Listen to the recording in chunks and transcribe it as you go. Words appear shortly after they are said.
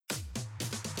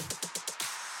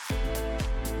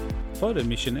Photo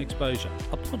Mission Exposure,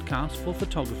 a podcast for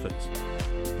photographers.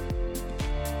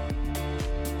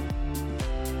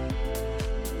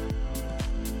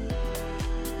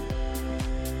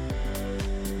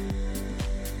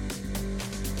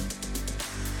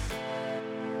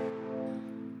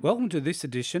 Welcome to this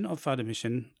edition of Photo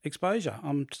Mission Exposure.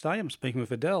 Today I'm speaking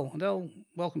with Adele. Adele,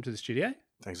 welcome to the studio.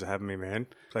 Thanks for having me, man.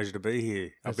 Pleasure to be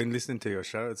here. I've been listening to your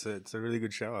show. It's a really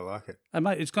good show. I like it. And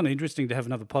mate, it's kind of interesting to have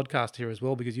another podcast here as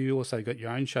well because you also got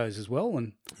your own shows as well.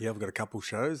 And yeah, I've got a couple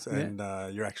shows, and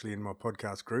you're actually in my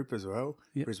podcast group as well,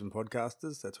 Brisbane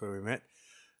Podcasters. That's where we met.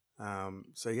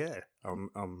 So yeah,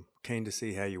 I'm keen to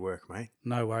see how you work, mate.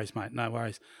 No worries, mate. No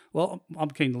worries. Well, I'm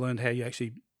keen to learn how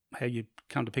you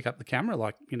come to pick up the camera.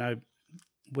 Like, you know,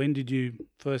 when did you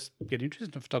first get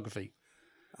interested in photography?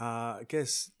 I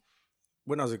guess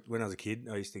when I was a kid,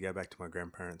 I used to go back to my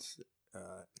grandparents a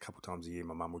couple of times a year.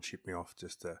 My mum would ship me off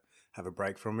just to have a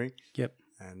break from me. Yep.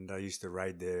 And I used to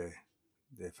raid their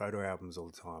photo albums all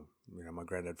the time. You know, my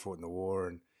granddad fought in the war,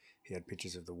 and he had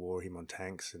pictures of the war, him on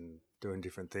tanks and doing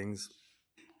different things.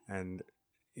 And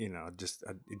you know, it'd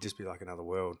just be like another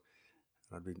world.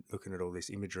 I'd be looking at all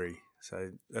this imagery. So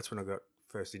that's when I got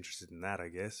first interested in that, I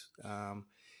guess.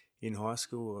 In high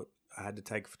school, I had to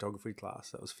take a photography class.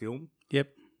 That was film. Yep.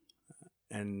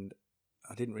 And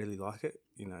I didn't really like it.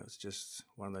 You know, it's just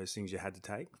one of those things you had to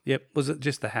take. Yep. Was it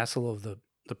just the hassle of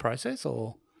the process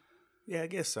or? Yeah, I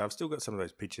guess so. I've still got some of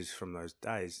those pictures from those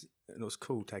days. And it was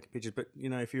cool taking pictures. But, you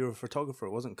know, if you were a photographer,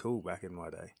 it wasn't cool back in my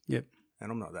day. Yep.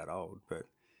 And I'm not that old. But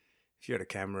if you had a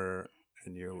camera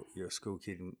and you're a school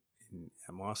kid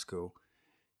at my school,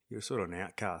 you were sort of an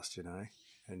outcast, you know,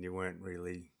 and you were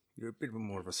a bit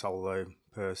more of a solo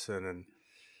person, and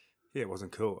yeah, it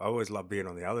wasn't cool. I always loved being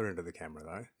on the other end of the camera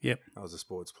though. Yep. I was a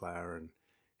sports player, and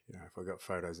you know, if I got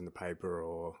photos in the paper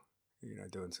or, you know,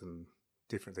 doing some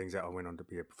different things, I went on to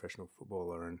be a professional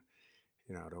footballer, and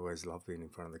you know, I'd always loved being in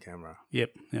front of the camera.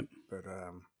 Yep. Yep. But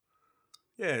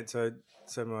yeah, so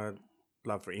my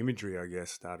love for imagery, I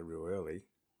guess, started real early.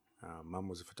 Mum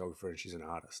was a photographer and she's an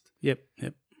artist. Yep.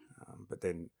 Yep. But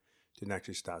then didn't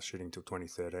actually start shooting until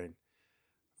 2013.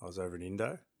 I was over in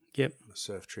Indo. Yep. On a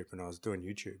surf trip, and I was doing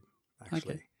YouTube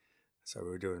actually. Okay. So we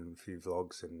were doing a few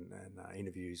vlogs and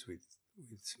interviews with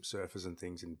some surfers and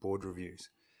things, and board reviews.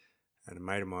 And a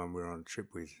mate of mine we were on a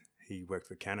trip with, he worked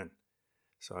for Canon.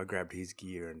 So I grabbed his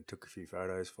gear and took a few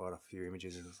photos, fired off a few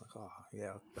images, and I was like, oh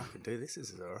yeah, I can do this. This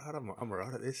is all right. I'm all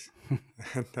right at this.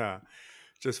 And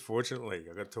just fortunately,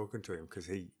 I got talking to him because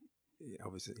he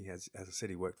has, as I said,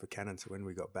 he worked for Canon. So when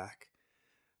we got back,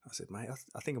 I said, mate,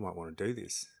 I think I might want to do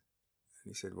this.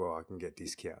 And he said, well, I can get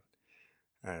discount.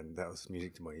 And that was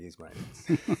music to my ears,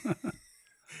 mate.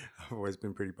 I've always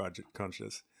been pretty budget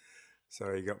conscious.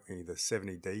 So he got me the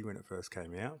 70D when it first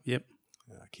came out. Yep.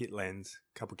 Kit lens,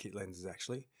 a couple of kit lenses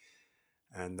actually.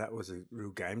 And that was a real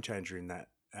game changer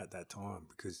at that time,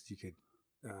 because you could,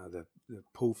 the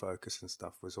pull focus and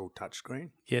stuff was all touchscreen.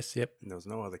 Yes, yep. And there was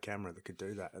no other camera that could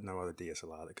do that, and no other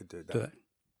DSLR that could do that.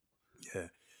 Yeah.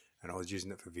 And I was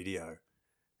using it for video,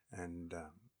 and,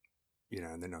 you know,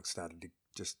 and then I started to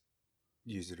just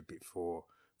use it a bit for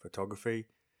photography.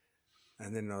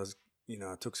 And then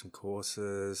I took some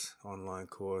courses, online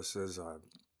courses. I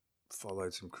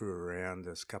followed some crew around.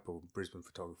 There's a couple of Brisbane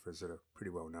photographers that are pretty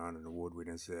well known and award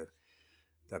winners.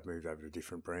 They've moved over to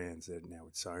different brands. They're now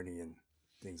with Sony and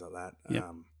things like that. Yep.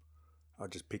 I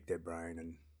just picked their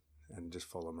brain and just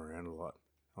follow them around a lot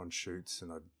on shoots,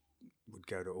 and I would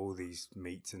go to all these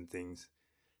meets and things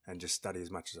and just study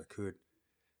as much as I could.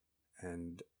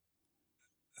 And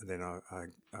then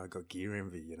I got gear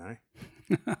envy, you know.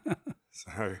 So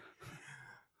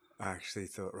I actually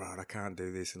thought, right, I can't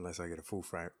do this unless I get a full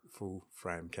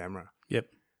frame camera. Yep.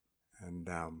 And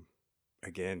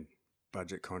again,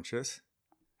 budget conscious.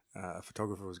 A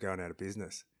photographer was going out of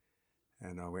business,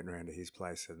 and I went around to his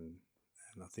place, and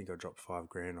I think I dropped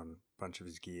 $5,000 on a bunch of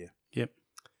his gear. Yep.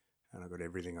 And I got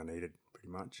everything I needed pretty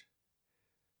much.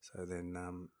 So then,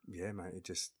 yeah, mate, it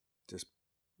just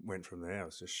went from there. I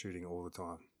was just shooting all the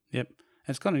time. Yep. And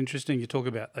it's kind of interesting you talk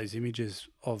about those images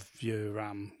of your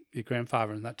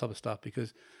grandfather and that type of stuff,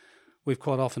 because we've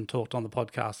quite often talked on the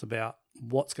podcast about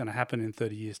what's going to happen in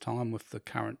 30 years' time with the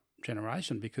current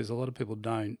generation, because a lot of people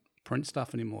don't print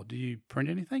stuff anymore. Do you print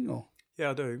anything or?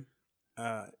 Yeah, I do.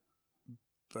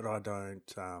 But I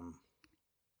don't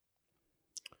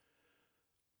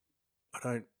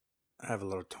have a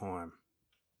lot of time,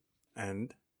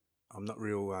 and I'm not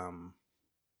real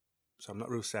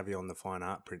savvy on the fine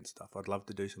art print stuff. I'd love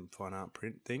to do some fine art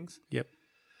print things. Yep.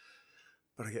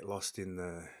 But I get lost in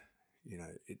the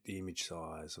the image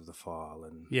size of the file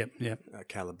and Yep.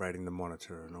 calibrating the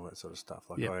monitor and all that sort of stuff.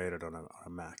 Like Yep. I edit on a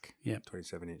Mac, Yep.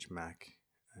 27-inch Mac,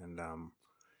 and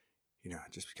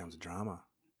it just becomes a drama.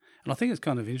 And I think it's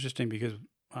kind of interesting because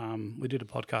we did a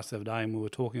podcast the other day and we were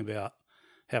talking about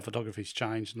how photography's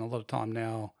changed, and a lot of time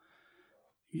now,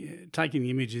 taking the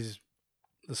image is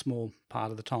the small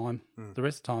part of the time. The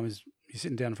rest of the time is you're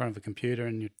sitting down in front of a computer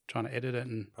and you're trying to edit it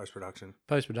and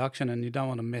post-production, and you don't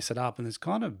want to mess it up. And there's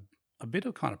kind of a bit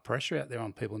of pressure out there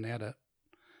on people now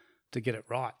to get it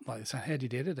right. Like, so how do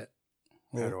you edit it?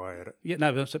 How do I edit? Yeah,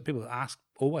 no, but so people ask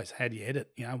always, how do you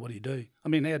edit? What do you do? I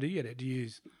mean, how do you edit? Do you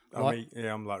use I'm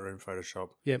Lightroom, Photoshop.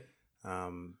 Yep.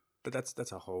 But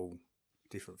that's a whole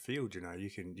different field. You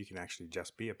can actually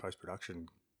just be a post-production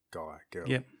guy, girl.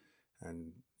 Yep.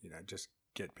 And just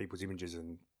get people's images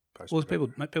and post. Well,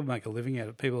 people make a living out of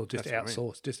it. People just That's what I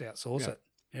mean. outsource it.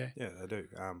 Yeah. Yeah, they do.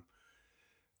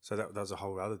 So that was a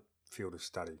whole other field of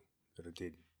study that I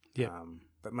did. Yep.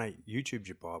 But mate, YouTube's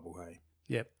your Bible, hey.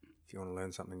 Yep. If you want to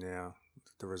learn something now,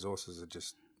 the resources are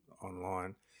just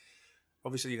online.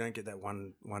 Obviously, you don't get that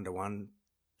one-to-one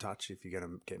touch if you're going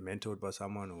to get mentored by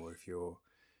someone, or if you're,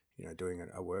 doing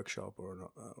a workshop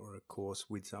or a course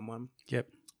with someone. Yep.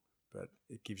 But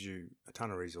it gives you a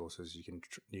ton of resources.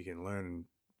 You can learn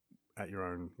at your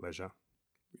own leisure.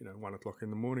 1 o'clock in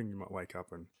the morning, you might wake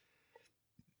up and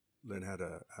learn how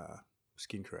to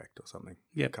skin correct or something.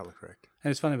 Yep. Color correct. And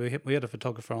it's funny, we had a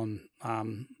photographer on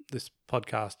this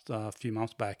podcast a few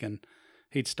months back, and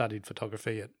he'd studied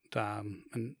photography at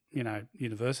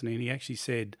university, and he actually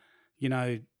said,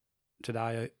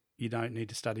 today you don't need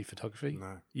to study photography.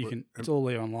 No. It's all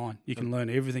there online. You can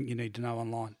learn everything you need to know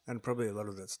online. And probably a lot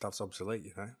of that stuff's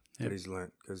obsolete, that he's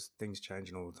learnt, because things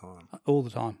changing all the time. All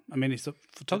the time. I mean,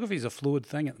 photography is a fluid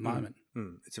thing at the moment.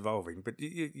 It's evolving, but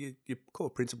your core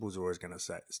principles are always going to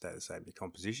stay the same. Your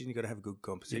composition, you got to have a good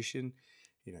composition.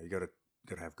 Yep. You got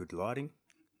to have good lighting,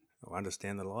 or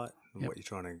understand the light and what you're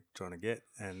trying to get,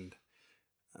 and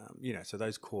so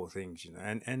those core things,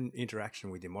 and interaction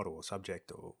with your model or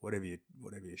subject or whatever you're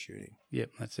shooting.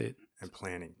 Yep, that's it. And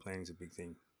planning's a big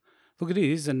thing. Look, it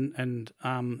is, and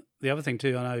the other thing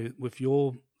too, I know with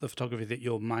the photography that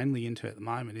you're mainly into at the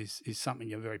moment is something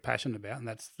you're very passionate about, and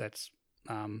that's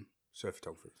surf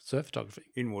photography. Surf photography.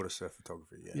 In-water surf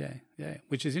photography, yeah. Yeah,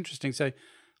 which is interesting. So,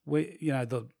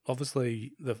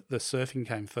 obviously the surfing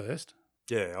came first.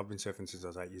 Yeah, I've been surfing since I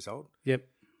was 8 years old. Yep.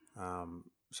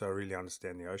 So I really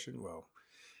understand the ocean. Well,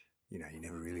 you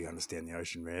never really understand the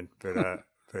ocean, man. But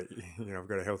I've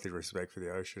got a healthy respect for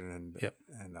the ocean,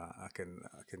 and I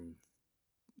can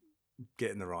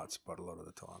get in the right spot a lot of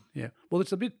the time. Yeah. Well,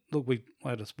 it's a bit. Look, we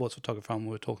had a sports photographer and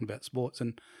we were talking about sports,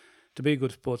 and to be a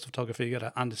good sports photographer, you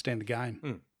got to understand the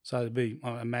game. So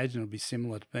I imagine it'd be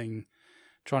similar to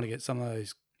trying to get some of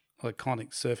those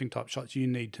iconic surfing type shots. You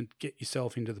need to get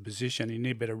yourself into the position. You need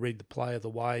to better read the play of the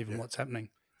wave and what's happening.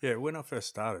 Yeah, when I first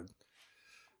started,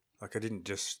 I didn't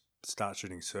just start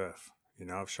shooting surf.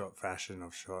 I've shot fashion,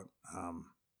 I've shot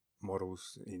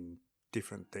models in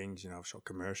different things. I've shot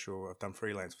commercial, I've done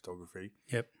freelance photography.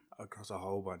 Yep. Across a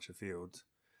whole bunch of fields,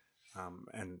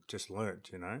 and just learnt,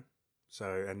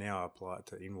 So, and now I apply it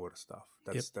to in-water stuff.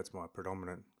 That's my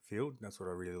predominant field. That's what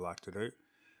I really like to do.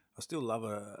 I still love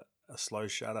a slow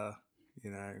shutter,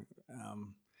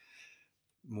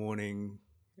 morning,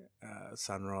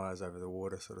 sunrise over the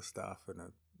water sort of stuff, and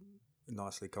a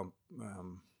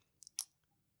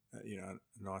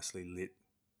nicely lit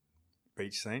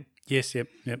beach scene. Yes, yep.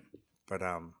 But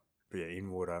yeah,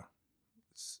 in water,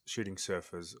 shooting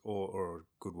surfers or a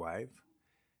good wave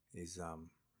is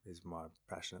my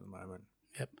passion at the moment.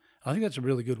 Yep, I think that's a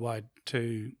really good way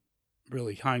to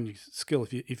really hone your skill.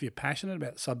 If you're passionate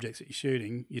about the subjects that you're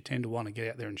shooting, you tend to want to get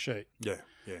out there and shoot. Yeah.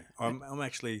 I'm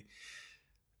actually.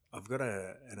 I've got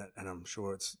and I'm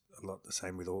sure it's a lot the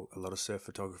same with a lot of surf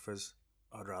photographers.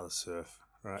 I'd rather surf,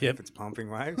 right? Yep. If it's pumping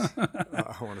waves,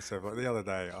 I want to surf. Like the other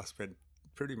day, I spent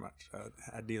pretty much,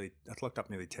 I clocked up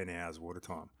nearly 10 hours water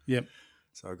time. Yep.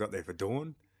 So I got there for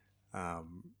dawn,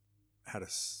 had a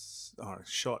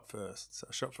shot first. So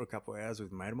I shot for a couple of hours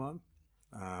with a mate of mine,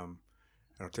 and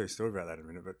I'll tell you a story about that in a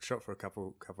minute, but shot for a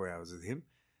couple of hours with him,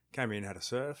 came in, had a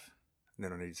surf, and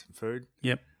then I needed some food.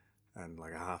 Yep. And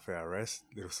like a half-hour rest,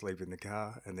 little sleep in the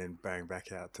car, and then bang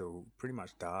back out till pretty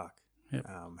much dark. Yep.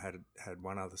 Had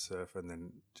one other surf and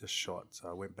then just shot. So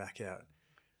I went back out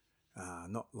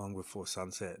not long before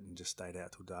sunset and just stayed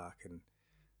out till dark. And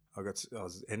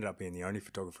ended up being the only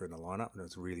photographer in the lineup, and it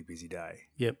was a really busy day.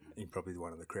 Yep. In probably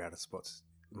one of the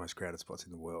most crowded spots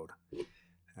in the world.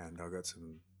 And I got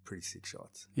some pretty sick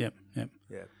shots. Yep. Yeah.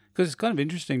 Because it's kind of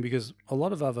interesting because a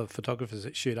lot of other photographers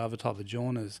that shoot other type of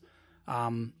genres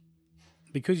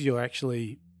because you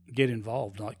actually get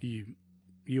involved, like you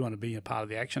want to be a part of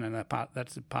the action, and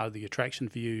that's a part of the attraction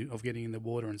for you of getting in the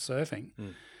water and surfing.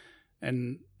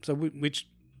 And so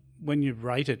when you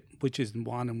rate it, which is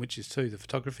 1 and which is 2, the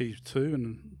photography is 2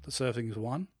 and the surfing is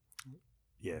 1?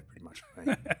 Yeah, pretty much for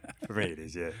me. For me it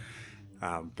is, yeah.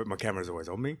 But my camera's always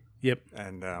on me. Yep.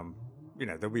 And,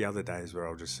 there'll be other days where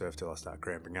I'll just surf till I start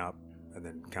cramping up and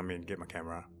then come in, get my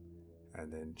camera,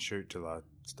 and then shoot till I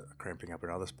start cramping up in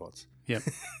other spots. Yep.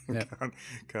 Yep.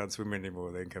 Can't swim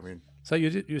anymore, then come in. So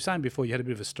you were saying before you had a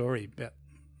bit of a story about...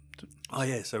 Oh,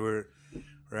 yeah. So we're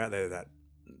out there that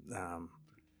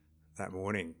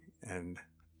morning, and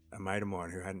a mate of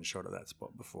mine who hadn't shot at that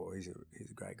spot before, he's a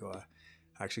great guy.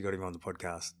 I actually got him on the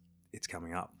podcast. It's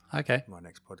coming up. Okay. My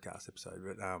next podcast episode.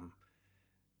 But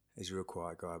he's a real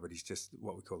quiet guy, but he's just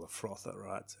what we call a frother,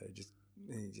 right? So he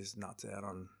just nuts out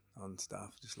on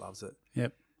stuff, just loves it.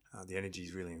 Yep. The energy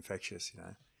is really infectious,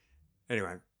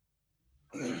 Anyway,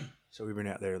 so we've been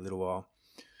out there a little while.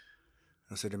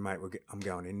 I said to him, mate, I'm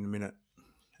going in a minute.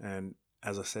 And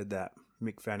as I said that,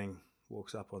 Mick Fanning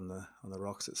walks up on the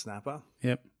rocks at Snapper.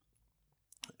 Yep.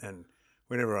 And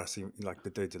whenever I see him, like, the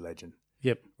dude's a legend.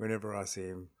 Yep. Whenever I see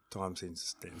him, time seems to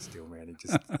stand still, man. He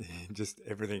just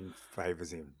everything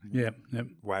favours him. Yep. Yep.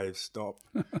 Waves stop,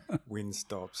 wind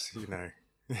stops.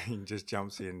 He just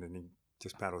jumps in and he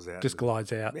just paddles out. Just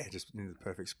glides out. Yeah, just into the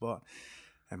perfect spot.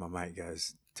 And my mate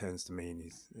turns to me,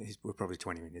 and we're probably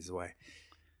 20 meters away,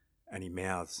 and he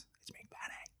mouths, "It's Mick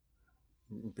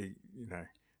Fanning." Big,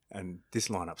 and this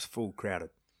lineup's full, crowded.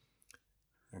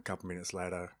 And a couple of minutes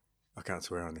later, I can't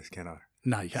swear on this, can I?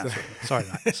 No, you can't. Sorry,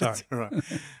 mate. Sorry. All right.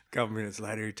 A couple of minutes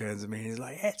later, he turns to me and he's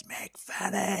like, "It's Mick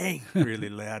Fanning," really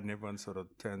loud, and everyone sort of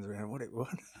turns around. What?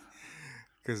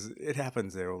 Because it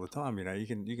happens there all the time.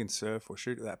 You can surf or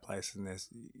shoot at that place, and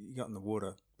you got in the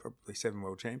water probably 7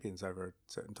 world champions over a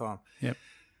certain time. Yep.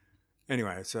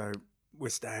 Anyway, so we're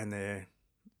staying there,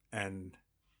 and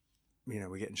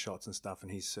we're getting shots and stuff,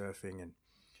 and he's surfing, and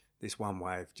this one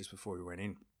wave just before we went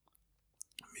in,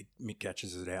 Mick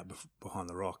catches it out behind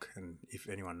the rock, and if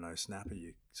anyone knows Snapper,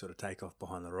 you sort of take off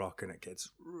behind the rock and it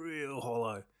gets real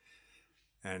hollow.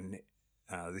 And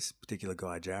this particular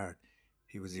guy, Jared,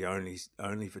 he was the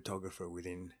only photographer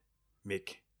within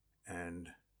Mick and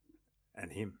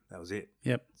him. That was it.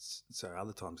 Yep. So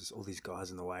other times there's all these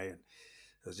guys in the way, and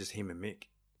it was just him and Mick.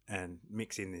 And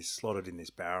Mick's slotted in this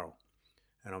barrel,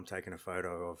 and I'm taking a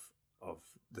photo of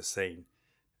the scene,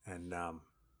 and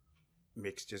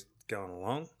Mick's just going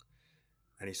along,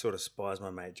 and he sort of spies my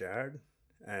mate Jared,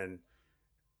 and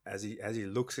as he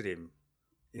looks at him,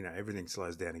 everything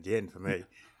slows down again for me.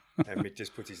 And Mick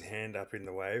just puts his hand up in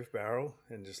the wave barrel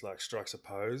and just like strikes a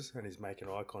pose, and he's making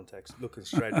eye contact, looking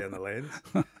straight down the lens,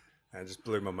 and just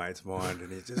blew my mate's mind. And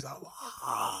he's just like,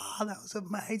 "Wow, that was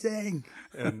amazing!"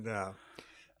 And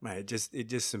mate, it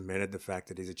just cemented the fact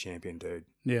that he's a champion dude.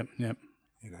 Yep. Yep.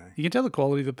 You can tell the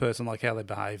quality of a person, like how they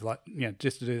behave, like,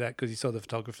 just to do that because you saw the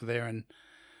photographer there, and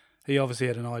he obviously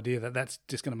had an idea that that's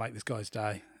just going to make this guy's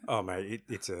day. Oh, mate,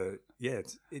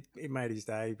 it made his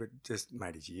day, but just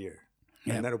made his year.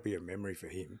 Yep. And that'll be a memory for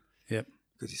him. Yep.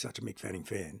 Because he's such a Mick Fanning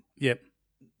fan. Yep.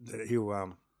 That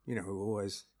he'll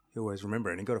always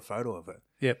remember it, and he got a photo of it.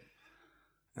 Yep.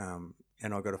 And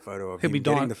I got a photo of him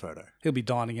getting the photo. He'll be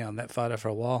dining out on that photo for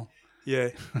a while. Yeah,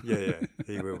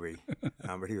 he will be.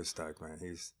 But he was stoked, man.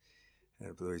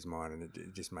 It blew his mind, and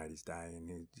it just made his day,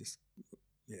 and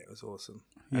it was awesome.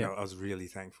 And I was really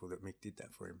thankful that Mick did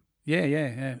that for him. Yeah.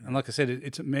 And like I said,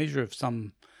 it's a measure of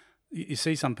some. You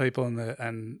see some people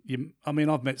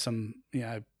I've met some,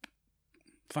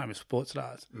 famous sports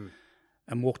stars,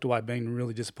 and walked away being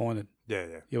really disappointed.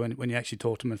 Yeah. When you actually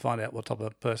talk to them and find out what type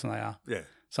of person they are. Yeah.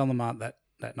 Some of them aren't that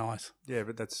nice. Yeah,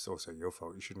 but that's also your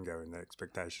fault. You shouldn't go in that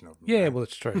expectation of them. Yeah, well,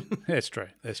 it's true. That's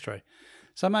true.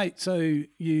 So, mate,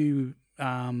 you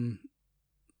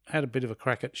had a bit of a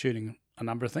crack at shooting a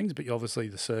number of things, but obviously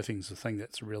the surfing's the thing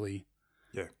that's really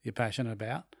you're passionate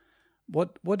about.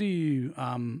 What do you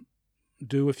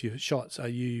do with your shots?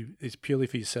 Is purely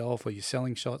for yourself, or are you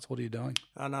selling shots? What are you doing?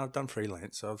 No, I've done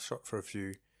freelance. So I've shot for a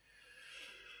few,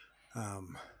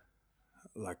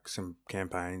 like some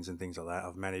campaigns and things like that.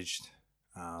 I've managed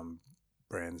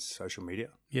brands' social media.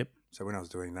 Yep. So when I was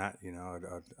doing that,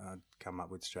 I'd come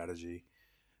up with strategy,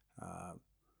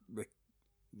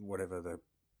 whatever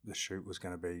the shoot was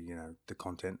going to be, the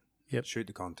content. Yep. Shoot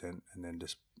the content, and then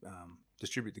just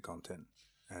distribute the content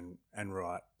and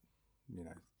write,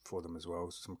 for them as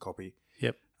well, some copy.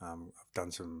 Yep. I've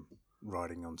done some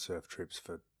writing on surf trips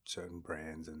for certain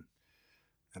brands, and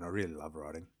I really love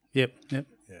writing. Yep. Yeah.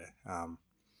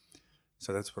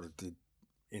 So that's what I did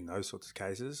in those sorts of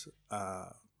cases.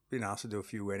 Been asked to do a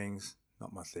few weddings,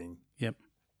 not my thing. Yep.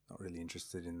 Not really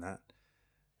interested in that.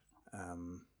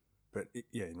 But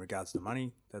in regards to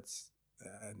money, that's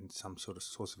and some sort of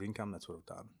source of income, that's what I've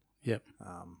done. Yep.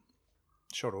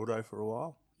 Shot auto for a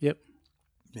while. Yep.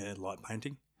 Yeah, light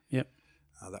painting. Yep.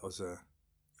 That was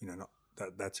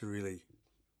that's a really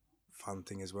fun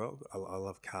thing as well. I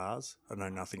love cars. I know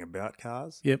nothing about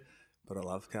cars. Yep. But I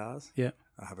love cars. Yep.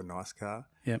 I have a nice car.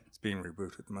 Yep. It's being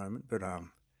rebuilt at the moment, but and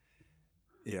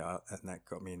that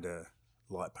got me into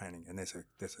light painting. And there's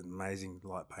an amazing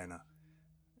light painter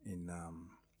in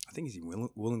I think he's in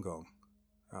Wollongong,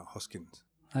 Hoskins.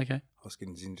 Okay.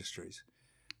 Hoskins Industries.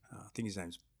 I think his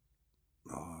name's.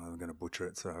 I'm going to butcher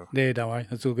it. So yeah, don't worry,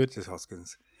 it's all good. It's just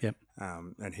Hoskins. Yep.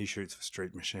 And he shoots for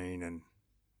Street Machine and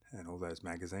all those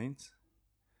magazines.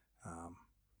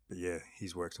 But yeah,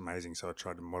 his work's amazing. So I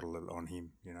tried to model it on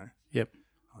him. Yep.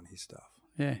 On his stuff.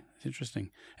 Yeah, it's interesting,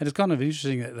 and it's kind of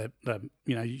interesting that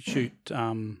you shoot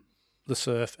the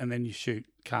surf and then you shoot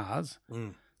cars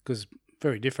because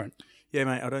very different. Yeah,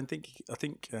 mate. I think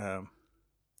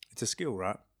it's a skill,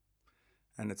 right?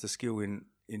 And it's a skill in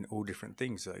all different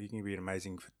things. So you can be an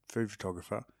amazing food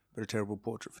photographer, but a terrible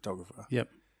portrait photographer. Yep.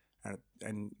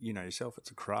 And yourself,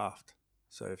 it's a craft.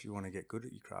 So if you want to get good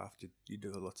at your craft, you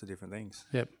do lots of different things.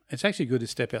 Yep. It's actually good to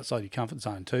step outside your comfort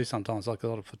zone too. Sometimes, like a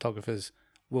lot of photographers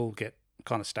will get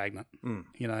kind of stagnant,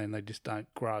 and they just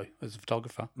don't grow as a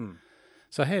photographer.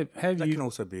 So have that you? Can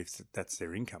also be if that's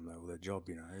their income though, or their job.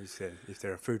 If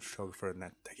they're a food photographer and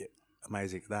that they get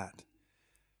amazing at that,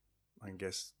 I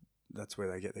guess that's where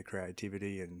they get their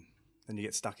creativity, and then you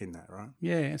get stuck in that, right?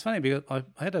 Yeah, it's funny because I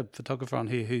had a photographer on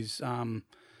here who's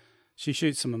she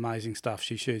shoots some amazing stuff.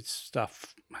 She shoots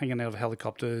stuff hanging out of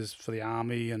helicopters for the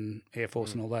Army and Air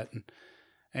Force and all that,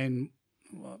 and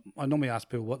I normally ask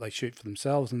people what they shoot for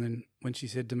themselves, and then when she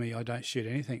said to me, "I don't shoot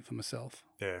anything for myself,"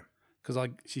 because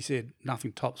she said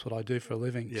nothing tops what I do for a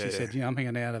living. Yeah, she said, I'm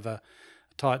hanging out of a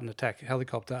Titan attack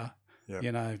helicopter.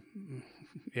 Yep.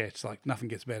 It's like nothing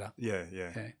gets better. Yeah.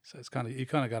 So it's you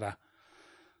kind of got to.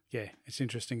 Yeah, it's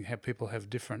interesting how people have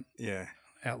different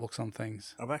outlooks on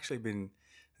things. I've actually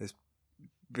there's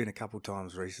been a couple of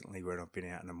times recently where I've been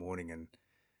out in the morning and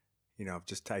I've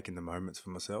just taken the moments for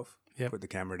myself. Yep. Put the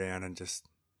camera down and just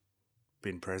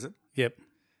been present. Yep.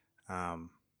 I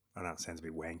know it sounds a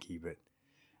bit wanky, but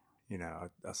I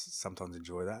sometimes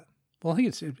enjoy that. Well, I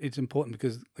think it's important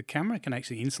because the camera can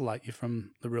actually insulate you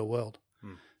from the real world.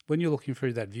 When you're looking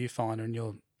through that viewfinder and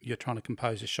you're trying to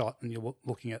compose a shot and you're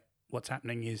looking at what's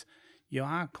happening, you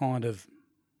are kind of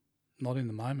not in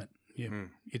the moment.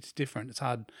 It's different. It's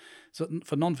hard. So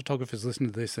for non-photographers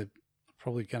listening to this, it's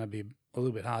probably going to be a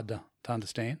little bit hard to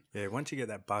understand. Yeah, once you get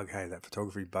that bug, that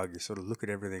photography bug, you sort of look at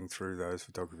everything through those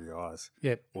photography eyes.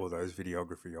 Yep. Or those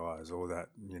videography eyes, or that,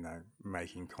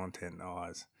 making content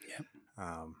eyes. Yep.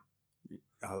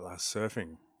 I was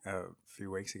surfing a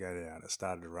few weeks ago now and it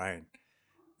started to rain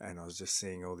and I was just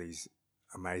seeing all these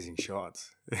amazing shots.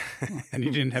 And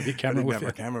you didn't have your camera with you?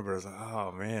 I didn't have my camera, but I was like,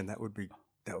 oh man, that would be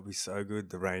so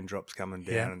good. The raindrops coming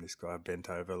down and this guy bent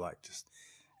over, like just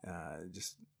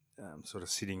sort of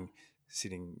sitting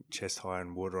chest high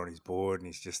in water on his board, and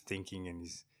he's just thinking, and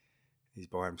he's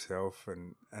by himself,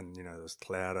 and there's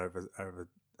cloud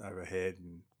overhead,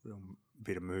 and a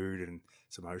bit of mood and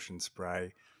some ocean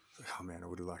spray. Oh man, I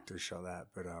would have liked to have shot that,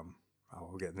 but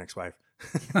we'll get the next wave.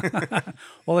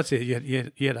 Well, that's it.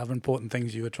 You had other important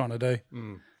things you were trying to do.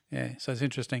 Yeah, so it's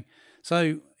interesting.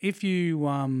 So if you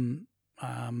weren't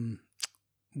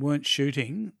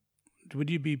shooting, would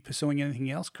you be pursuing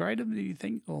anything else creative, do you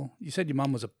think? Or you said your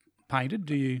mum was a painter.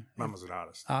 Do you? Mum was an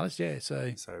artist. Artist, yeah.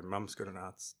 So mum's got an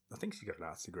arts. I think she got an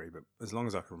arts degree, but as long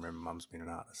as I can remember, mum's been an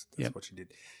artist. That's what she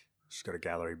did. She's got a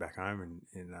gallery back home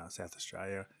in South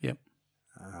Australia. Yep.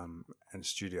 And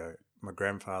studio. My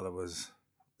grandfather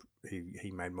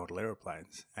he made model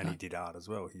aeroplanes, and he did art as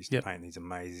well. He used to paint these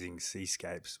amazing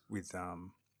seascapes with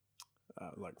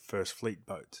like First Fleet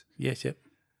boats. Yes. Yep.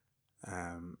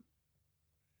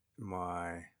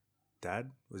 My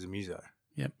dad was a muso.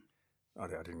 Yep. I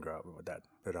didn't grow up with my dad,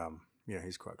 but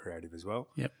he's quite creative as well.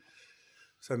 Yep.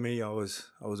 So me, I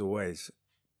was always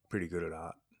pretty good at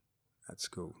art at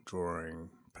school, drawing,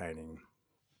 painting.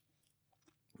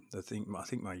 I think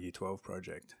my Year 12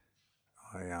 project,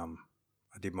 I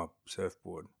did my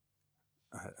surfboard.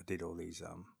 I did all these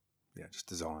just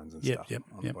designs and stuff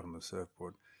on the bottom of the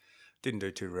surfboard. Didn't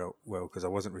do too well because I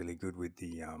wasn't really good with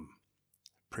the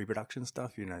pre-production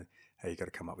stuff. How you got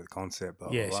to come up with a concept, blah,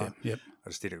 blah, blah. Yep. I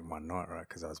just did it in one night, right,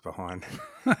 because I was behind.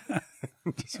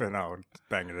 Just went,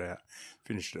 bang it out.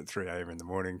 Finished it at 3 a.m. in the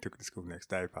morning, took it to school the next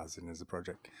day, passed it in as a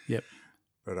project. Yep.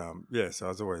 But yeah, so I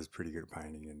was always pretty good at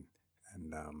painting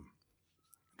and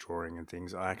drawing and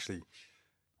things. I actually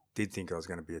did think I was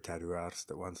going to be a tattoo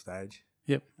artist at one stage.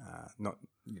 Yep. Not,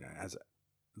 as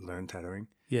learn tattooing.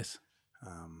 Yes.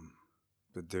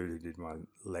 The dude who did my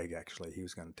leg, actually, he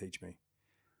was going to teach me,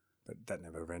 but that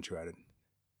never eventuated.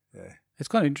 Yeah. It's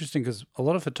kind of interesting because a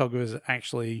lot of photographers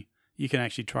you can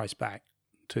actually trace back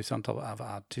to some type of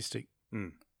artistic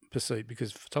pursuit,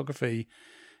 because photography,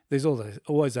 there's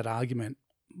always that argument,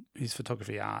 is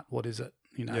photography art? What is it?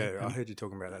 Yeah, I heard you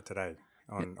talking about that today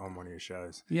on one of your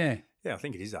shows. Yeah. Yeah, I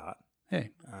think it is art. Yeah.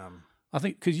 I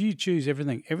think because you choose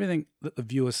everything that the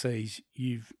viewer sees,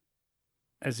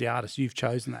 as the artist, you've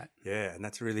chosen that. Yeah, and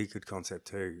that's a really good concept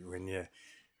too.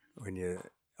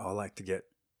 I like to get,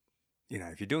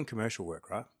 if you're doing commercial work,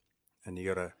 right, and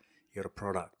you got a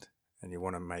product, and you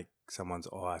want to make someone's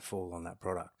eye fall on that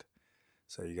product,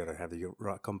 so you got to have the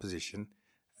right composition,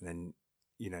 and then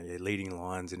your leading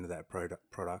lines into that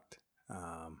product.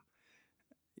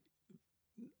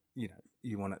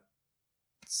 You want it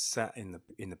sat in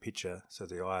the picture, so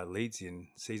the eye leads in,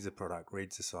 sees the product,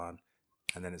 reads the sign,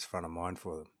 and then it's front of mind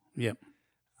for them. Yep.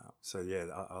 So yeah,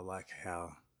 I like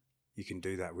how you can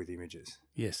do that with images.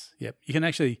 Yes. Yep. You can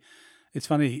actually. It's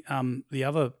funny. The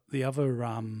other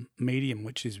medium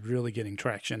which is really getting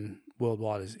traction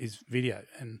worldwide is video,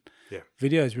 and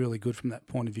video is really good from that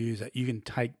point of view. Is that you can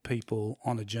take people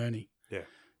on a journey. Yeah.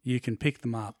 You can pick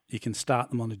them up. You can start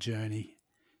them on a journey.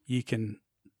 You can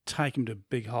take them to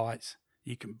big heights.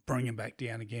 You can bring them back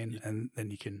down again, and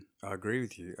then you can. I agree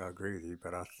with you,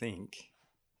 but I think,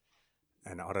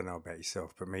 and I don't know about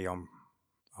yourself, but me, I'm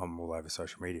all over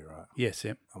social media, right? Yes,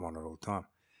 yep. I'm on it all the time.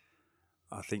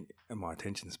 I think my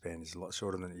attention span is a lot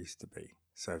shorter than it used to be.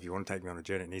 So if you want to take me on a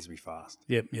journey, it needs to be fast.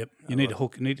 Yep. You need a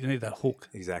hook. You need that hook.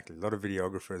 Exactly. A lot of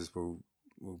videographers will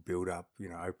build up,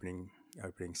 opening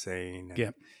scene.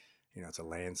 And, it's a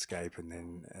landscape, and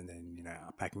then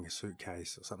packing a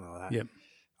suitcase or something like that. Yep.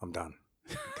 I'm done.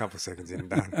 A couple of seconds in,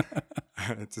 done.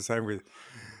 It's the same with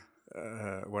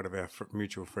one of our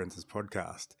mutual friends'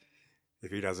 podcast.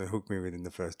 If he doesn't hook me within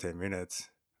the first 10 minutes,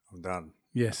 I'm done.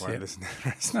 Yes, I won't listen to the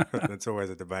rest. That's always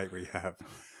a debate we have.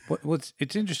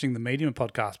 It's interesting, the medium of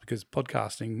podcast, because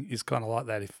podcasting is kind of like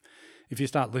that. If you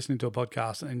start listening to a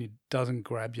podcast and it doesn't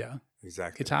grab you,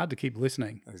 exactly, it's hard to keep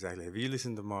listening. Exactly. Have you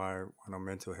listened to my one on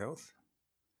mental health?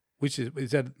 Which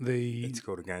is that the? It's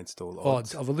called Against All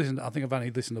Odds. I've listened. I think I've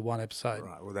only listened to one episode.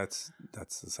 Right. Well, that's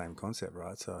the same concept,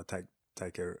 right? So I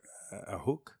take a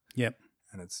hook. Yep.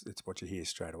 And it's what you hear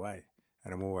straight away.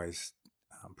 And I'm always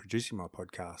producing my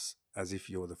podcasts as if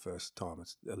you're the first time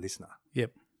it's a listener.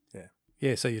 Yep. Yeah.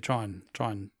 Yeah. So you try and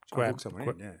grab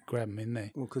them in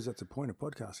there. Well, because that's the point of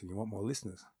podcasting. You want more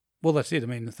listeners. Well, that's it. I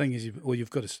mean, the thing is, you've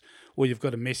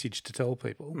got a message to tell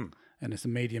people, and it's a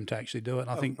medium to actually do it.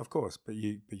 And I think, of course, but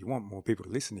you want more people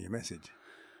to listen to your message.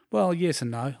 Well, yes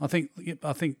and no. I think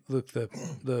look,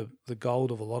 the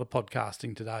goal of a lot of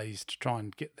podcasting today is to try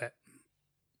and get that,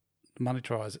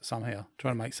 monetize it somehow,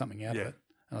 try to make something out of it.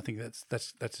 And I think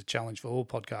that's a challenge for all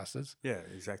podcasters. Yeah,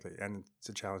 exactly. And it's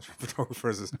a challenge for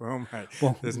photographers as well, mate.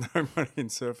 Well, there's no money in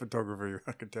surf photography,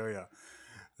 I can tell you.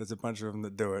 There's a bunch of them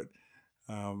that do it.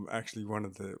 Actually, one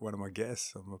of my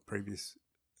guests, on my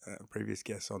previous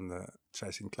guest on the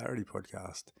Chasing Clarity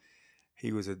podcast,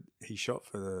 he shot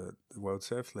for the World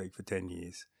Surf League for 10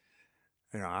 years.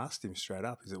 And I asked him straight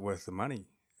up, is it worth the money?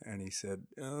 And he said,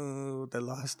 oh, the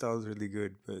lifestyle's really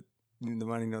good, but the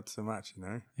money not so much,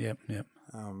 Yep.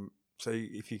 So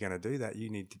if you're going to do that, you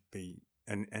need to be,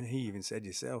 and he even said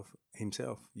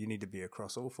himself, you need to be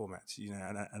across all formats.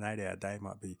 An 8-hour day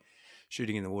might be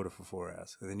shooting in the water for 4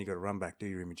 hours, and then you got to run back, do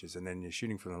your images, and then you're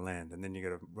shooting from the land, and then you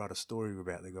got to write a story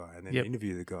about the guy, and then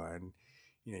interview the guy, and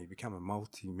you become a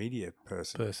multimedia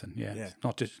person. Yeah.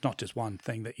 It's not just one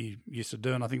thing that you used to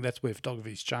do, and I think that's where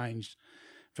photography's changed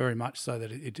very much, so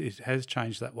that it has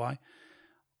changed that way.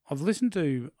 I've listened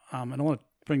to, and I want to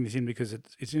bring this in because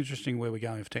it's interesting where we're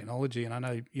going with technology, and I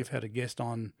know you've had a guest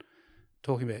on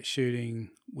talking about shooting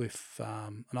with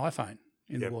an iPhone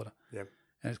in the water. Yep.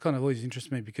 And it's kind of always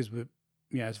interested me because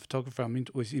as a photographer, I'm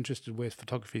always interested where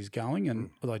photography is going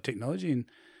and although technology, and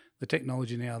the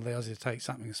technology now allows you to take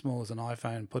something as small as an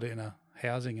iPhone and put it in a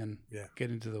housing and get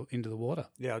into the water.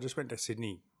 Yeah, I just went to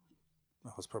Sydney.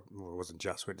 I wasn't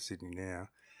just went to Sydney now.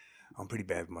 I'm pretty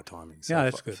bad with my timing. So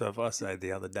that's good. So if I say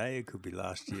the other day, it could be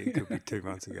last year, it could be 2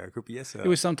 months ago, it could be yesterday. It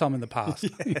was sometime in the past.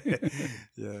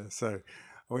 Yeah. So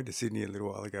I went to Sydney a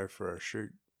little while ago for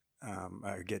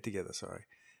a get-together,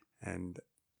 and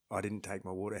I didn't take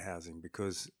my water housing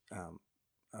because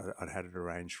I'd had it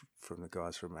arranged from the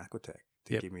guys from Aquatech.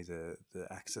 to Yep. give me the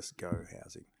Access Go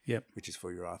housing, Yep. which is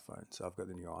for your iPhone. So I've got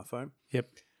the new iPhone, Yep.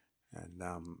 and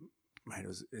mate,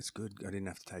 it's good. I didn't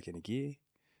have to take any gear.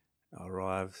 I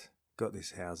arrived, got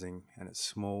this housing, and it's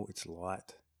small, it's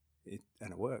light,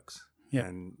 and it works. Yep.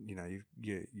 And you know,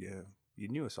 your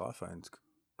newest iPhone's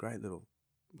great little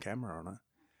camera on it.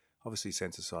 Obviously,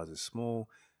 sensor size is small.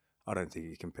 I don't think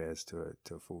it compares to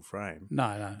a full frame.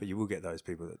 No. But you will get those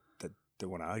people that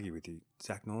want to argue with you.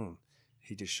 Zach Norman,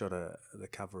 he just shot the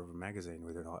cover of a magazine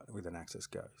with an Access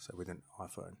Go, so with an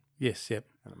iPhone, Yes. Yep.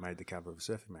 and it made the cover of a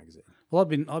surfing magazine. Well,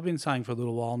 I've been saying for a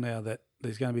little while now that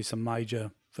there's going to be some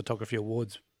major photography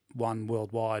awards won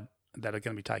worldwide that are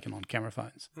going to be taken on camera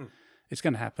phones. It's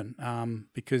going to happen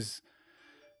because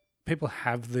people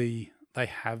have them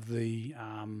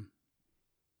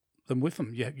with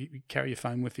them. You carry your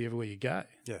phone with you everywhere you go.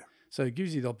 Yeah. So it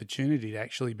gives you the opportunity to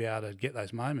actually be able to get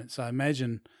those moments. So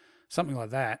imagine something like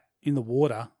that in the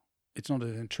water. It's not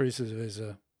as intrusive as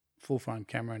a full frame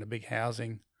camera in a big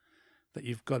housing that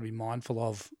you've got to be mindful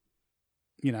of,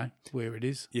 you know, where it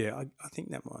is. Yeah, I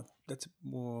think that's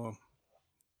more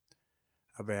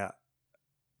about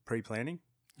pre-planning.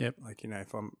 Yep. Like, you know,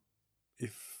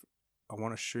 if I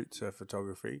want to shoot surf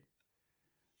photography,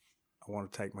 I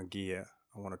want to take my gear,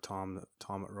 I want to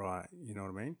time it right. You know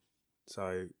what I mean?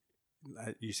 So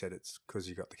you said it's because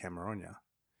you got the camera on you.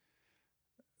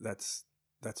 That's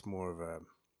more of a,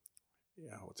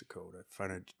 what's it called? A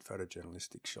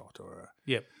photojournalistic shot or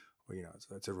Yep. or you know,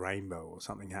 it's a rainbow or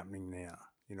something happening now.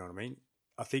 You know what I mean?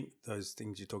 I think those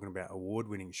things you're talking about,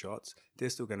 award-winning shots, they're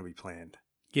still going to be planned.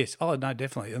 Yes. Oh, no,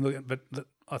 definitely. And look, but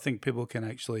I think people can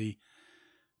actually,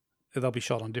 they'll be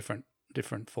shot on different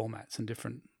formats and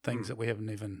different things that we haven't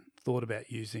even thought about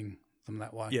using them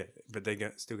that way. Yeah, but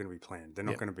they're still going to be planned. They're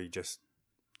not going to be just,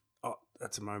 oh,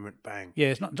 that's a moment, bang. Yeah,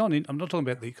 it's not. I'm not talking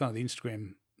about the kind of the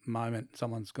Instagram moment.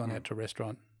 Someone's gone out to a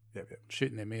restaurant, Yep.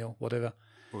 shooting their meal, whatever.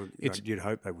 Well, you'd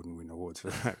hope they wouldn't win awards for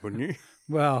that, wouldn't you?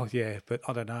 Well, yeah, but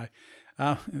I don't know.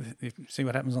 See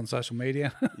what happens on social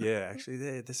media. Yeah, actually,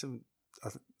 there's some.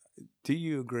 Do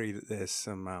you agree that there's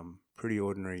some pretty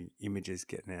ordinary images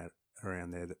getting out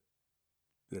around there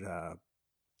that are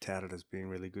touted as being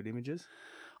really good images?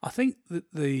 I think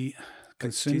that the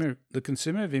consumer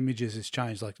of images has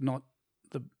changed. Like, not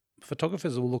the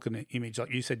photographers will look at an image,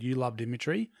 like you said, you loved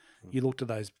imagery. You looked at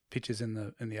those pictures in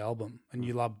the album, and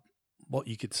you loved what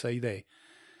you could see there.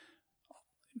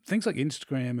 Things like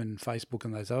Instagram and Facebook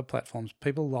and those other platforms,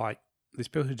 there's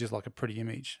people who just like a pretty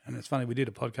image. And it's funny, we did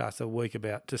a podcast a week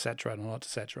about to saturate or not to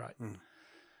saturate.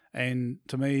 And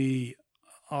to me,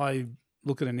 I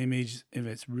look at an image, if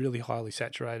it's really highly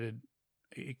saturated,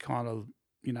 it kind of,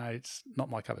 it's not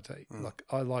my cup of tea.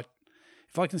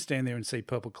 If I can stand there and see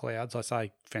purple clouds, I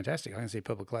say, fantastic, I can see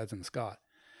purple clouds in the sky.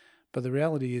 But the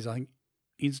reality is, I think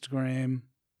Instagram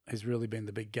has really been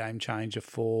the big game changer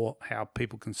for how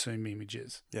people consume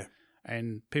images. Yeah.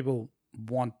 And people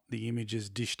want the images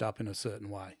dished up in a certain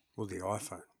way. Well, the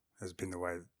iPhone has been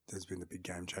the big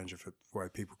game changer for the way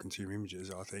people consume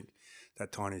images. I think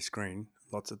that tiny screen,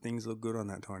 lots of things look good on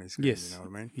that tiny screen. Yes. You know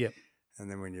what I mean? Yep.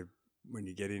 And then when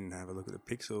you get in and have a look at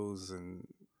the pixels and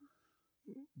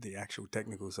the actual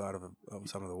technical side of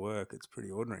some of the work, it's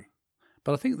pretty ordinary.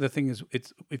 But I think the thing is,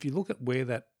 it's if you look at where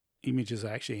that images are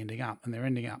actually ending up, and they're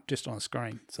ending up just on a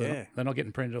screen, so they're not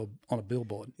getting printed on a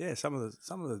billboard. Yeah, some of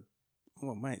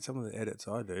the edits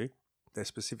I do, they're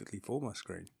specifically for my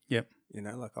screen. Yep.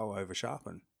 Like I'll over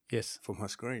sharpen. Yes. For my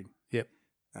screen. Yep.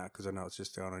 Because I know it's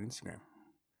just on Instagram.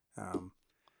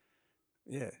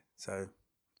 Yeah. So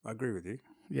I agree with you.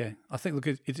 Yeah, I think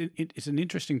it's an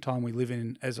interesting time we live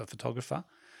in as a photographer,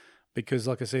 because,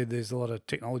 like I said, there's a lot of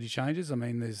technology changes. I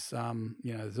mean, there's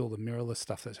there's all the mirrorless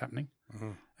stuff that's happening,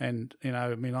 and when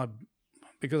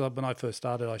I first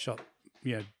started, I shot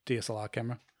DSLR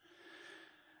camera,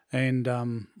 and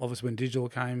obviously when digital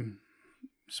came,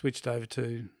 switched over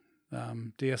to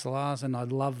DSLRs, and I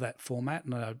love that format,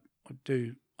 and I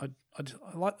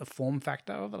like the form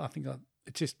factor of it. I think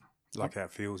it's just. Like how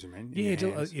it feels, you mean? Yeah,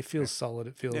 it feels solid.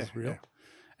 It feels real. Yeah.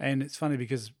 And it's funny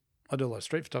because I do a lot of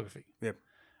street photography. Yep.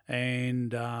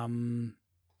 And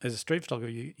as a street photographer,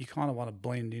 you kind of want to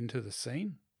blend into the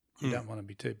scene. You don't want to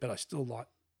be too, but I still like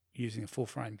using a full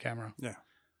frame camera. Yeah.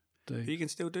 You can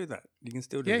still do that. You can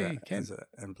still do that you can.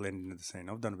 and blend into the scene.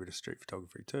 I've done a bit of street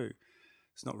photography too.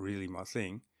 It's not really my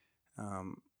thing.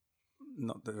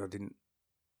 Not that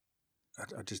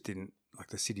I just didn't, like,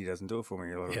 the city doesn't do it for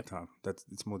me a lot of the time.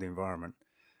 It's more the environment.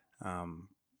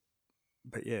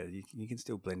 But yeah, you can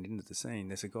still blend into the scene.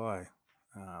 There's a guy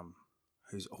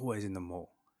who's always in the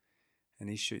mall, and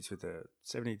he shoots with a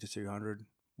 70-200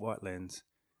 white lens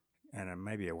and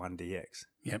maybe a 1DX.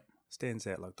 Yep. stands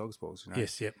out like dog's balls, you know.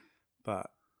 Yes, yep.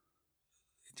 But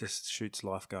it just shoots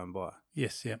life going by.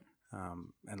 Yes, yep.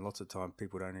 And lots of time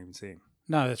people don't even see him.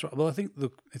 No, that's right. Well, I think,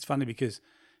 look, it's funny because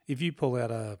if you pull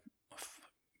out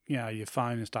your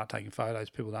phone and start taking photos,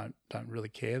 people don't really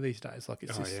care these days. Like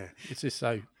it's just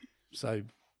so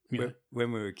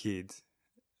When we were kids,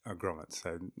 grommets,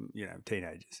 so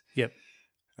teenagers. Yep.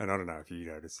 And I don't know if you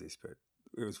noticed this, but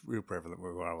it was real prevalent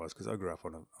where I was because I grew up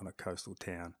on a coastal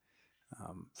town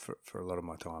for a lot of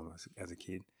my time as a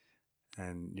kid.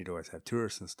 And you'd always have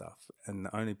tourists and stuff. And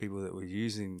the only people that were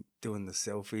doing the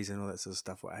selfies and all that sort of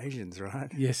stuff were Asians, right?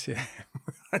 Yes, yeah.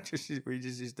 We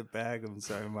just used to bag them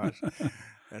so much.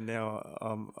 And now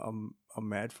I'm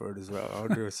mad for it as well. I'll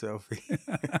do a selfie.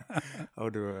 I'll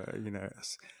do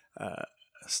a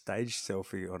stage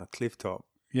selfie on a cliff top.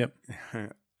 Yep.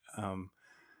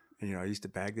 And I used to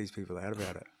bag these people out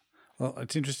about it. Well,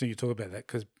 it's interesting you talk about that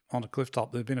because on a cliff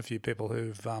top, there've been a few people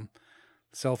who've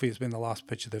selfie has been the last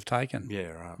picture they've taken. Yeah,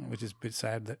 right. Which is a bit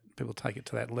sad that people take it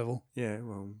to that level. Yeah,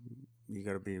 well, you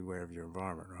got to be aware of your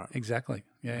environment, right? Exactly.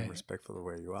 Yeah. And respectful of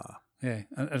where you are. Yeah,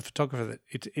 and a photographer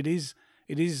it is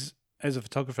as a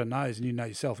photographer knows, and you know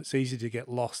yourself, it's easy to get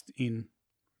lost in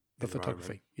the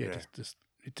photography. Yeah,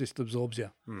 it just absorbs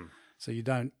you. Mm. So you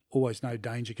don't always know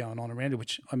danger going on around it.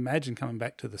 Which I imagine coming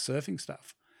back to the surfing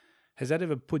stuff. Has that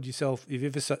ever put yourself? Have you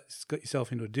ever got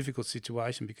yourself into a difficult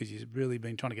situation because you've really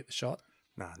been trying to get the shot?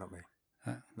 No, not me.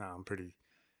 No, I'm pretty.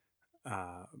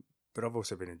 But I've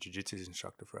also been a jiu-jitsu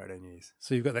instructor for 18 years.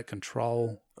 So you've got that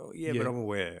control. Oh, yeah, but I'm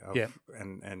aware of,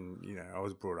 and I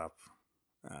was brought up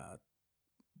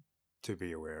to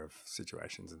be aware of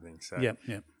situations and things. So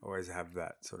I always have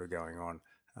that sort of going on.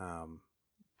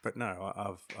 But no,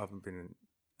 I haven't been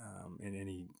in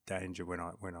any danger when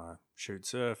I shoot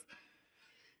surf.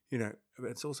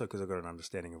 It's also because I've got an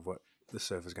understanding of what the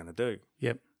surfer's going to do.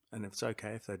 Yep. And if it's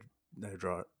okay if they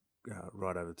draw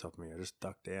right over the top of me, I just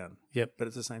duck down. Yep. But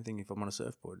it's the same thing if I'm on a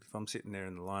surfboard. If I'm sitting there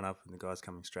in the lineup and the guy's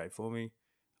coming straight for me,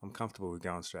 I'm comfortable with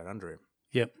going straight under him.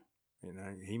 Yep.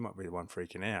 He might be the one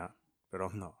freaking out, but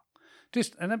I'm not.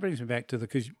 And that brings me back to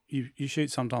because you shoot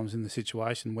sometimes in the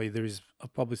situation where there is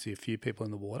obviously a few people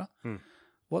in the water. Hmm.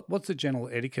 What's the general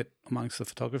etiquette amongst the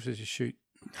photographers you shoot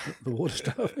the water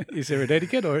stuff? Is there an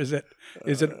etiquette or is it?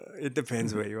 It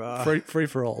depends where you are. Free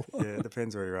for all. Yeah, it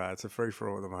depends where you are. It's a free for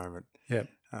all at the moment. Yep.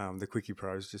 The Quickie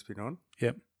Pro's just been on.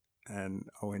 Yep. And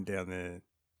I went down there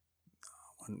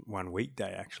one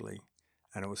weekday actually,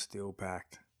 and it was still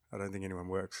packed. I don't think anyone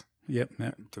works. Yep.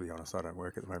 To be honest, I don't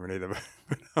work at the moment either.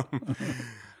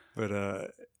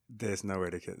 But there's no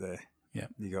etiquette there. Yeah.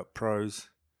 You got pros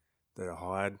that are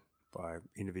hired by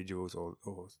individuals or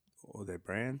their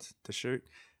brands to shoot,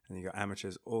 and you got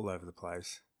amateurs all over the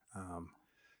place,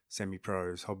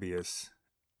 semi-pros, hobbyists,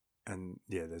 and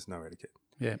there's no etiquette.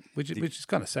 Yeah, which is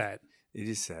kind of sad. It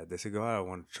is sad. There's a guy I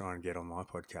want to try and get on my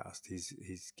podcast.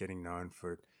 He's getting known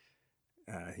for.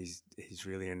 He's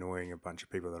really annoying a bunch of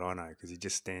people that I know because he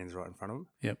just stands right in front of them.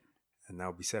 Yep. And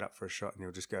they'll be set up for a shot, and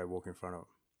he'll just go walk in front of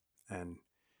them.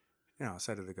 And I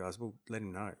say to the guys, "Well, let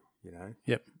him know."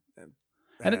 Yep.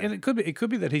 And it could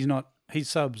be that he's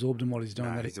so absorbed in what he's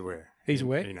doing that he's aware. He's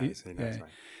aware. He knows. Mate.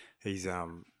 He's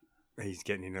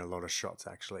getting in a lot of shots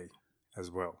actually as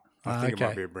well. I think it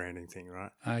might be a branding thing,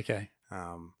 right? Okay.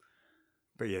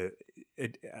 But yeah,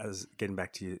 as getting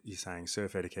back to you saying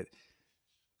surf etiquette,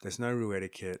 there's no real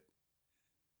etiquette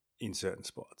in certain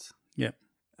spots. Yep.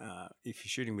 If you're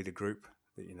shooting with a group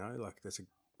that like there's a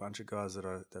bunch of guys that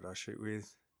I shoot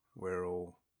with, we're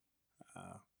all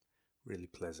really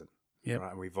pleasant. Yep.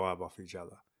 Right, and we vibe off each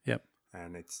other. Yep.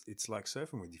 And it's like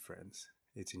surfing with your friends.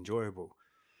 It's enjoyable.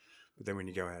 But then when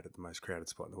you go out at the most crowded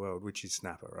spot in the world, which is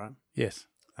Snapper, right? Yes.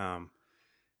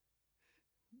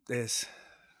 There's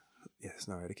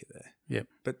no etiquette there. Yep.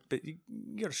 But you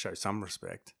got to show some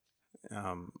respect.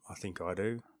 I think I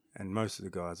do, and most of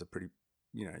the guys are pretty.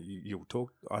 You'll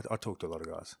talk. I talk to a lot of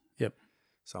guys. Yep.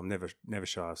 So I'm never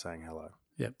shy of saying hello.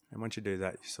 Yep. And once you do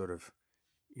that, you sort of,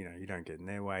 you don't get in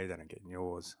their way, they don't get in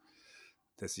yours.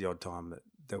 There's the odd time that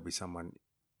there'll be someone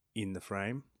in the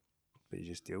frame, but you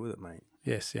just deal with it, mate.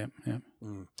 Yes, yeah.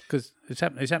 Because it's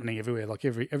happening everywhere. Like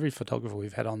every photographer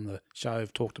we've had on the show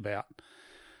have talked about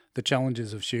the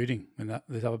challenges of shooting. When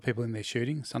there's other people in there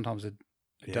shooting, sometimes it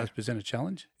does present a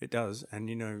challenge. It does, and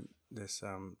there's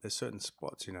certain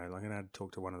spots. Like I had to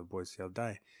talk to one of the boys the other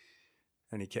day,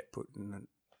 and he kept putting a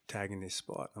tag in this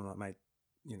spot. I'm like, mate,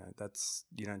 that's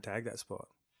you don't tag that spot.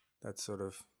 That's sort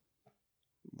of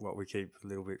what we keep a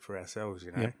little bit for ourselves,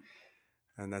 Yep.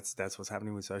 And that's what's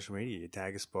happening with social media. You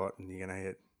tag a spot and you're going to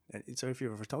hit. And so if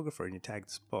you're a photographer and you tag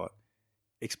the spot,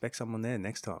 expect someone there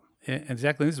next time. Yeah,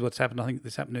 exactly. This is what's happened. I think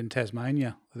this happened in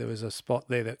Tasmania. There was a spot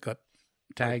there that got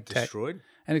tagged, Destroyed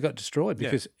and it got destroyed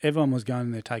because everyone was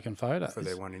going there taking photos for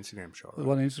their one Instagram shot.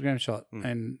 One Instagram shot,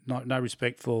 and no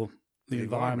respect for the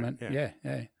environment. Yeah.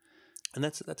 And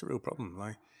that's a real problem.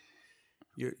 Like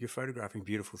you're photographing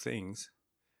beautiful things,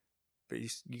 but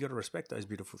you got to respect those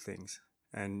beautiful things,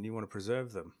 and you want to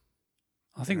preserve them.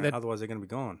 I think that otherwise they're going to be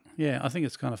gone. Yeah, I think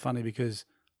it's kind of funny because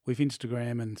with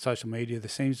Instagram and social media, there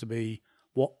seems to be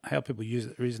how people use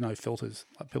it. There is no filters.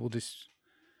 Like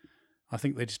I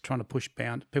think they're just trying to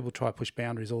people try to push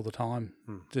boundaries all the time,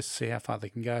 just to see how far they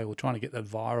can go, or trying to get that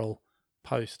viral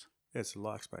post. Yeah, it's the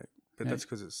likes, mate. But that's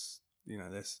because it's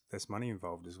there's money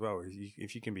involved as well.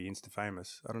 If you can be insta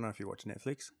famous, I don't know if you watch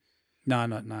Netflix. No.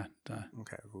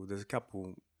 Okay, well, there's a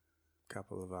couple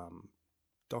of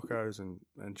docos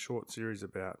and short series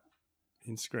about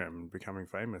Instagram and becoming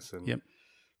famous and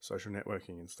social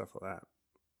networking and stuff like that.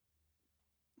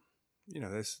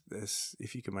 There's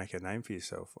if you can make a name for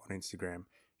yourself on Instagram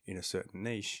in a certain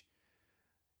niche,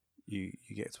 you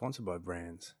get sponsored by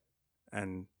brands,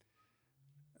 and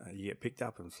you get picked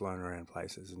up and flown around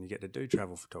places, and you get to do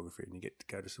travel photography, and you get to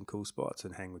go to some cool spots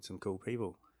and hang with some cool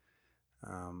people.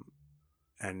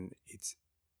 And it's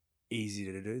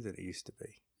easier to do than it used to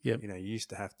be. Yep. You used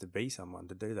to have to be someone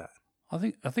to do that. I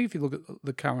think if you look at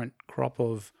the current crop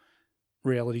of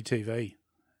reality TV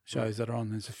shows that are on,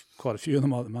 there's quite a few of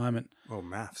them at the moment. Well,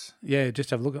 maths. Yeah, just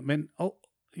have a look at men. Oh,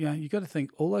 you got to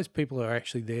think all those people are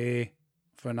actually there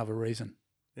for another reason.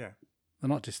 Yeah. They're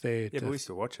not just there. Yeah, but we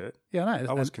still watch it. Yeah, I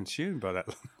know. I was consumed by that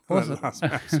last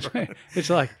maths. Right? It's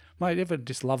like, mate, you ever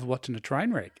just love watching a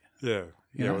train wreck? Yeah.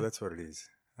 You know? Well, that's what it is.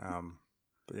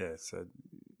 But yeah, so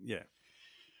yeah.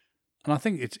 And I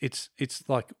think it's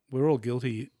like we're all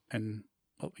guilty, and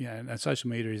and social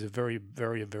media is a very,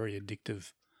 very, very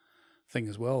addictive thing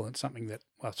as well. It's something that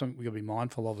something we've got to be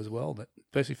mindful of as well, that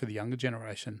especially for the younger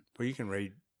generation. Well, you can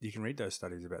read those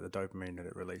studies about the dopamine that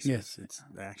it releases. Yes.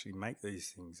 They actually make these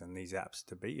things and these apps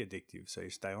to be addictive, so you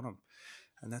stay on them.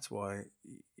 And that's why,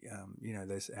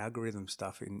 there's algorithm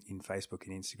stuff in Facebook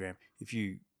and Instagram. If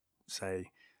you,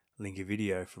 say, link a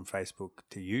video from Facebook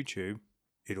to YouTube,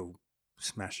 it'll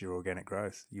smash your organic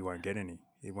growth. You won't get any.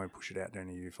 It won't push it out to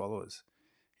any of your followers.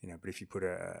 But if you put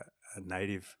a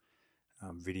native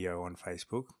video on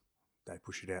Facebook, they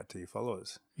push it out to your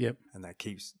followers. Yep. And that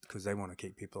keeps, because they want to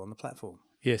keep people on the platform.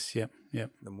 Yes, yep.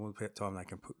 The more time they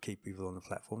can keep people on the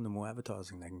platform, the more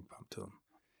advertising they can pump to them.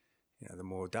 The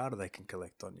more data they can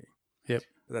collect on you. Yep.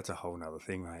 But that's a whole nother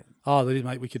thing, mate. Oh, that is,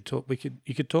 mate. You could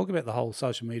talk about the whole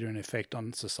social media and effect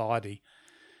on society.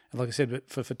 And like I said, but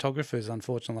for photographers,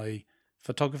 unfortunately,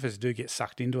 photographers do get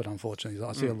sucked into it. Unfortunately,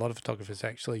 I see a lot of photographers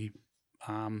actually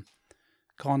kind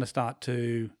of start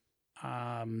to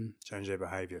change their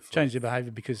behaviour.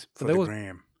 Because for the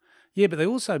gram. Yeah,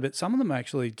 but some of them are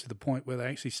actually to the point where they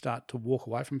actually start to walk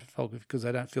away from photography because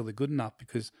they don't feel they're good enough,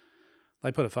 because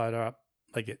they put a photo up,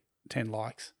 they get 10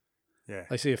 likes. Yeah.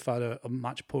 They see a photo of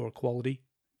much poorer quality,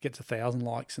 gets 1,000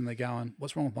 likes, and they're going,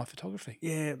 what's wrong with my photography?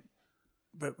 Yeah,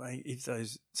 but mate, if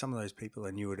some of those people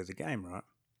are newer to the game, right?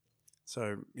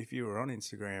 So if you were on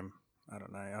Instagram, I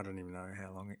don't even know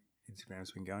how long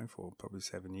Instagram's been going for, probably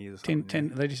 7 years or something.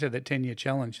 They just had that 10-year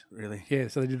challenge. Really? Yeah,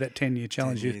 so they did that 10-year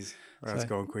challenge. 10 years. Well, it's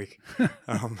gone quick.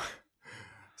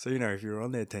 So, if you were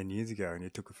on there 10 years ago and you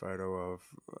took a photo of,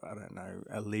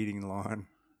 a leading line,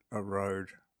 a road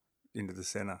into the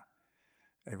centre,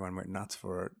 everyone went nuts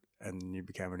for it, and you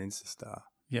became an Insta star.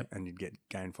 Yep. And you'd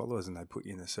gain followers, and they'd put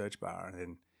you in the search bar,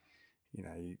 and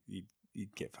then,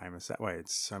 you'd get famous that way.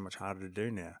 It's so much harder to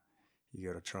do now. You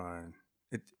got to try and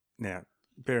now.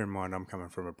 Bear in mind, I'm coming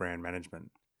from a brand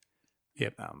management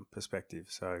perspective.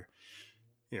 So,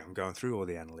 I'm going through all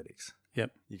the analytics.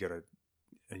 Yep. You got to,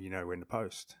 when to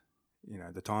post,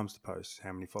 the times to post,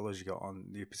 how many followers you got on,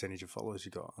 the percentage of followers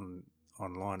you got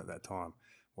online at that time,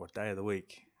 what day of the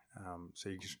week. So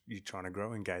you're trying to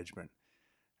grow engagement.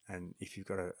 And if you've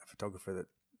got a photographer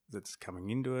that's coming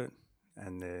into it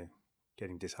and they're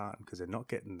getting disheartened because they're not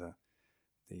getting the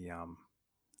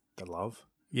love.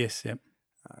 Yes, yep.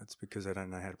 It's because they don't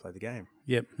know how to play the game.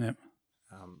 Yep.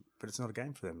 But it's not a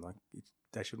game for them. Like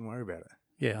they shouldn't worry about it.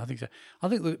 Yeah, I think so. I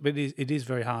think, look, but it is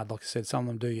very hard. Like I said, some of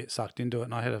them do get sucked into it.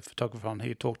 And I had a photographer on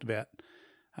here talked about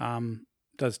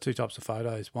does two types of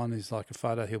photos. One is like a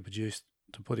photo he'll produce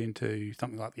to put into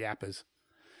something like the Appers,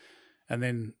 and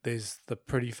then there's the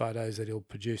pretty photos that he'll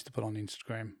produce to put on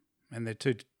Instagram. And they're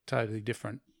two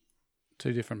different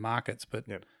markets. But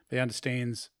he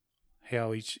understands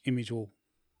how each image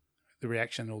the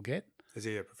reaction it'll get. Is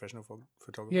he a professional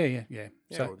photographer? Yeah. Yeah,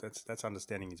 So well, that's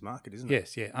understanding his market, isn't it?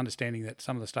 yes, yeah, understanding that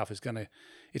some of the stuff is gonna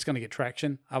get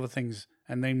traction, other things,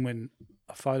 and then when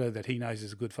a photo that he knows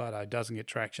is a good photo doesn't get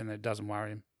traction, it doesn't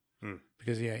worry him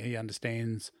because he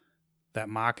understands that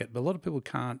market. But a lot of people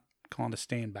can't kind of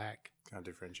stand back. Can't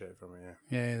differentiate from it,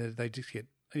 yeah. Yeah, they just get.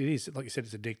 It is like you said,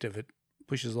 it's addictive. It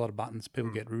pushes a lot of buttons.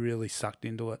 People get really sucked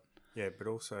into it. Yeah, but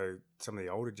also some of the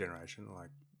older generation, like,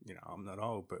 I'm not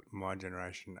old, but my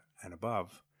generation and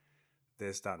above,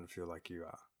 they're starting to feel like you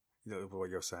are, what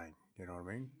you're saying, you know what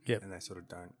I mean? Yep. And they sort of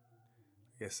don't,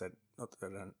 I guess that, not that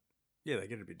they don't, yeah, they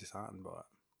get a bit disheartened by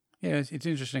it. Yeah, it's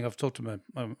interesting. I've talked to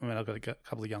I've got a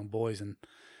couple of young boys and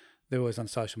they're always on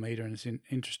social media and it's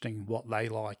interesting what they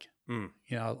like.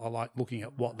 I like looking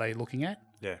at what they're looking at.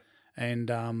 Yeah. And,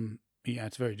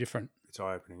 it's very different. It's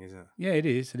eye-opening, isn't it? Yeah, it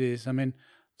is. It is. I mean,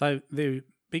 they're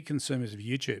big consumers of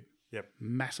YouTube. Yep.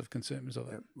 Massive consumers of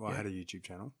it. Yep. Well, I had a YouTube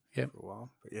channel for a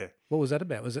while, but yeah. What was that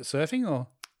about? Was it surfing or?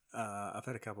 I've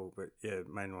had a couple, but yeah,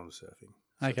 main one was surfing.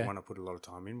 So Okay. the one I put a lot of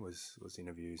time in was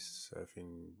interviews,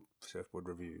 surfing, surfboard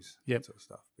reviews, Yep. that sort of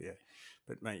stuff. But yeah,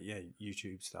 but mate, yeah,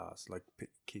 YouTube stars, like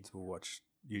kids will watch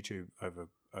YouTube over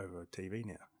TV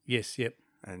now. Yes. Yep.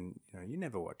 And you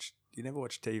never watch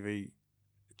TV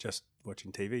just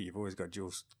watching TV. You've always got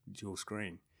dual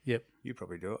screen. Yep. You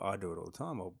probably do it. I do it all the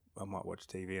time. I might watch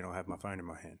TV and I'll have my phone in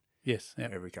my hand. Yes.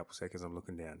 Yep. Every couple of seconds I'm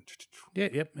looking down. Yeah.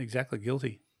 Yep. Exactly.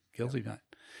 Guilty, mate.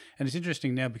 And it's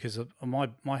interesting now because of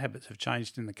my habits have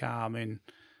changed in the car. I mean,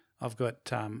 I've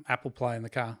got Apple Play in the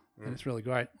car and it's really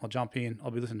great. I'll jump in.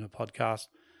 I'll be listening to a podcast.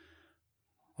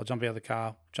 I'll jump out of the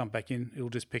car, jump back in. It'll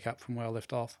just pick up from where I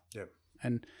left off. Yeah.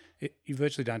 And you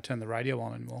virtually don't turn the radio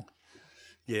on anymore.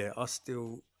 Yeah, I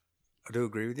do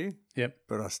agree with you. Yep.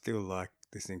 But I still like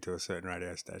listening to a certain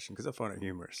radio station because I find it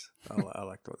humorous. I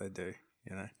like what they do,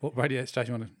 What radio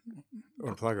station you want I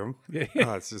want to plug them. Yeah.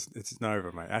 Oh, it's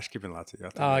Nova, mate. Ash Kip and Lutzi. I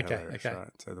think Oh, they're okay, hilarious, okay.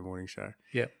 Right? So the morning show.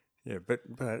 Yep. Yeah, but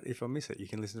if I miss it, you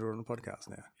can listen to it on the podcast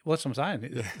now. Well, that's what I'm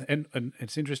saying. And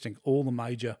it's interesting. All the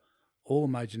major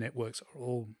networks are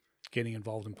all getting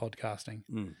involved in podcasting.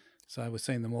 So we're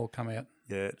seeing them all come out.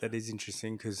 Yeah, that is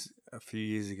interesting because a few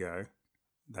years ago,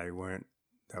 they were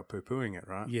poo-pooing it,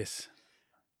 right? Yes.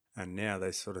 And now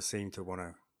they sort of seem to want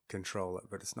to control it,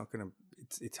 but it's not going to.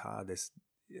 It's hard.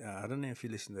 I don't know if you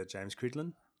listen to James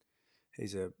Cridland.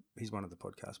 He's one of the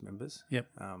podcast members. Yep.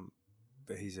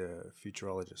 But he's a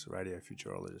futurologist, a radio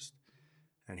futurologist,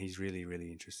 and he's really,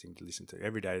 really interesting to listen to.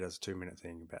 Every day he does a 2-minute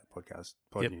thing about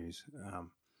pod Yep. news,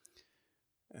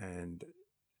 and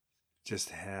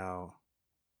just how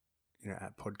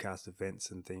at podcast events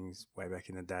and things way back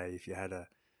in the day, if you had a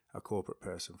corporate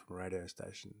person from a radio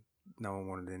station, no one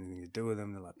wanted anything to do with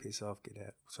them. They're like, piss off, get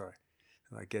out. Sorry.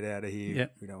 They're like, get out of here.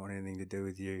 Yep. We don't want anything to do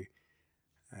with you.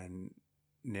 And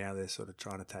now they're sort of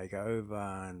trying to take over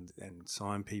and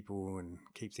sign people and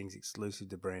keep things exclusive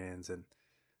to brands and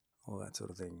all that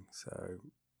sort of thing. So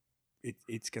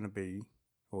it's going to be,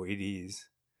 or it is,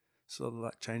 sort of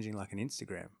like changing like an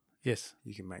Instagram. Yes.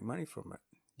 You can make money from it.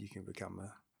 You can become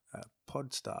a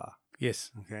pod star.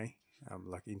 Yes. Okay.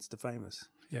 Like Insta famous.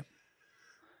 Yep.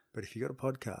 But if you got a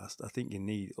podcast, I think you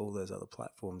need all those other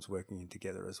platforms working in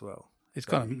together as well. It's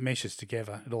kind of meshes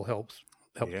together. It all helps.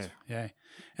 Yeah.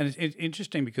 And it's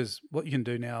interesting because what you can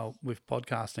do now with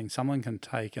podcasting, someone can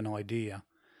take an idea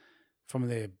from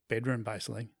their bedroom,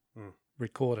 basically,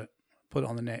 record it, put it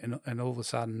on the net, and all of a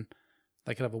sudden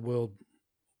they could have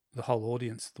the whole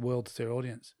audience, the world's their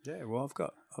audience. Yeah. Well, I've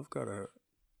got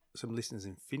some listeners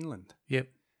in Finland. Yep.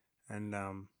 And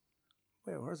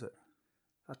where was it?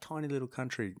 A tiny little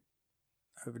country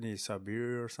over near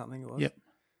Siberia or something it was. Yep.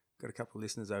 Got a couple of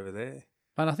listeners over there.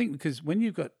 But I think because when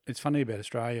it's funny about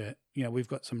Australia, we've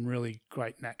got some really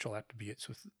great natural attributes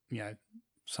with,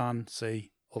 sun,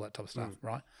 sea, all that type of stuff,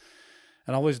 right?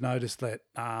 And I always noticed that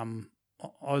I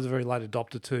was a very late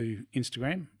adopter to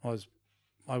Instagram.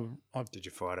 Did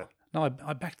you fight it? No,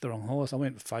 I backed the wrong horse. I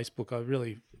went for Facebook. I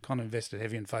really kind of invested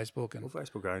heavy in Facebook. And Well,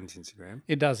 Facebook owns Instagram.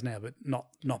 it does now, but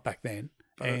not back then.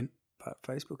 But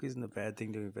Facebook isn't a bad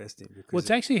thing to invest in because Well,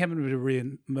 it's actually having a bit of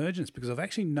re-emergence because I've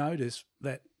actually noticed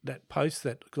that post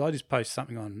because I just post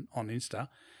something on Insta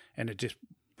and it just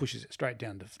pushes it straight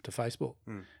down to Facebook.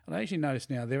 And I actually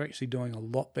noticed now they're actually doing a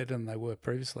lot better than they were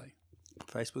previously.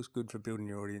 Facebook's good for building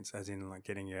your audience, as in like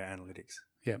getting your analytics.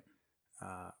 Yep.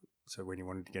 So when you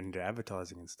wanted to get into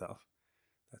advertising and stuff,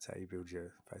 that's how you build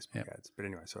your Facebook ads. But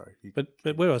anyway, sorry.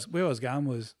 But where I was going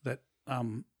was that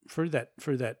through that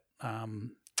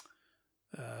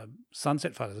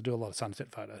sunset photos, I do a lot of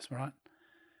sunset photos, right?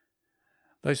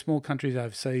 Those small countries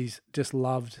overseas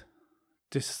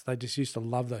they just used to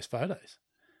love those photos.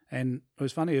 And it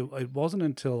was funny. It wasn't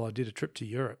until I did a trip to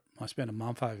Europe. I spent a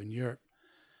month over in Europe,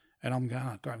 and I'm going,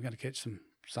 oh, great, I'm going to catch some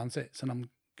sunsets. And I'm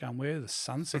going, where are the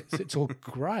sunsets? It's all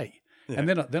grey. Yeah. And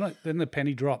then the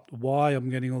penny dropped. Why I'm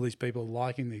getting all these people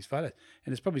liking these photos,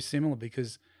 and it's probably similar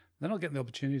because they're not getting the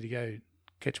opportunity to go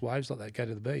catch waves like that, go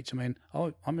to the beach. I mean,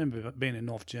 I remember being in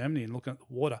North Germany and looking at the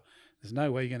water. There's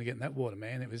no way you're going to get in that water,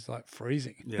 man. It was like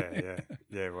freezing. Yeah.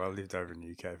 Well, I lived over in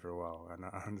the UK for a while, and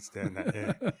I understand that.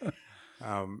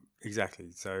 Yeah,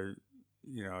 exactly. So,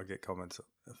 I get comments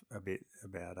a bit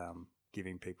about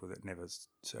giving people that never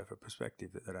surf a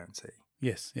perspective that they don't see.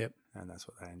 Yes, yep. And that's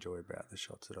what they enjoy about the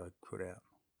shots that I put out.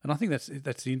 And I think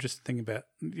that's the interesting thing about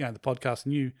the podcast.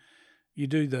 And you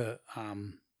do the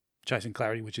Chasing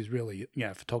Clarity, which is really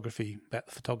photography, about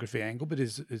the photography angle, but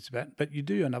but you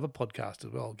do another podcast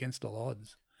as well, Against All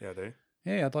Odds. Yeah, I do.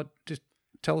 Yeah, I'd like just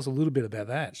tell us a little bit about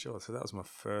that. Sure. So that was my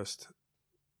first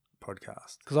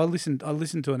podcast. Because I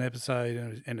listened to an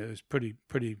episode and it was pretty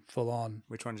full on.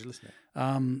 Which one did you listen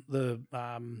to? The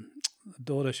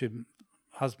daughter,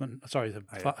 her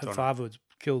father had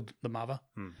killed the mother,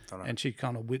 and she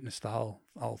kind of witnessed the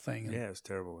whole thing. Yeah, it was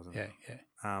terrible, wasn't it?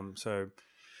 Yeah. So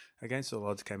Against All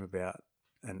Odds came about,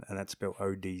 and that's spelled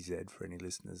ODZ for any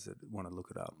listeners that want to look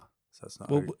it up. So it's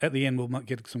not. Well, at the end, we'll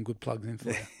get some good plugs in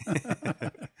for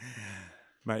you.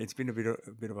 Mate, it's been a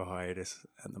bit of a hiatus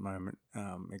at the moment.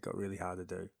 It got really hard to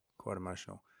do, quite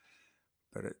emotional.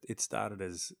 But it started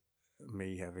as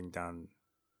me having done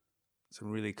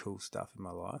some really cool stuff in my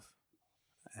life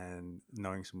and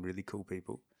knowing some really cool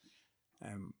people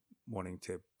and wanting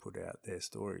to put out their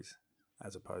stories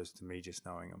as opposed to me just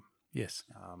knowing them. Yes.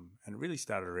 And it really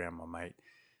started around my mate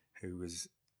he's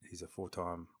a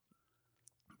 4-time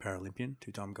Paralympian,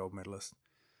 2-time gold medalist.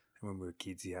 And when we were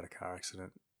kids, he had a car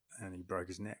accident and he broke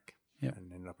his neck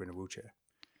and ended up in a wheelchair.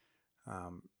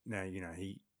 Now,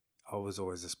 I was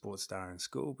always a sports star in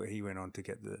school, but he went on to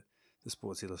get the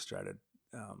Sports Illustrated,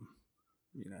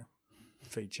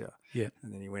 feature. Yeah.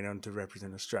 And then he went on to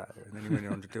represent Australia. And then he went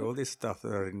on to do all this stuff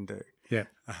that I didn't do. Yeah.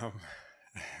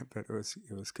 But it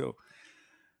was cool.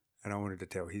 And I wanted to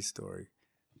tell his story.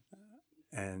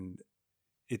 And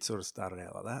it sort of started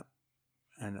out like that.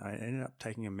 And I ended up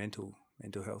taking a mental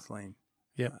health lean.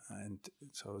 Yep. And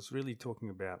so I was really talking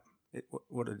about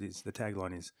what it is. The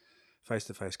tagline is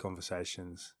face-to-face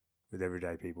conversations with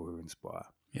everyday people who inspire.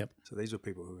 Yep. So these were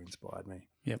people who inspired me.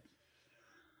 Yep.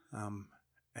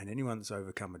 And anyone that's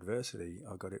overcome adversity,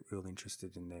 I got it real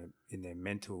interested in their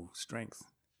mental strength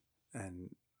and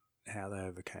how they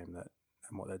overcame that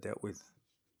and what they dealt with.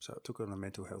 So it took on a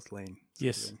mental health lean.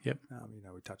 Yes. Yep.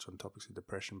 We touched on topics of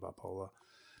depression, bipolar.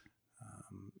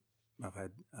 I've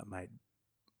had a mate,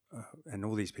 and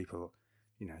all these people,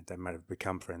 they might have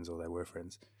become friends or they were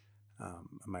friends.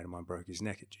 A mate of mine broke his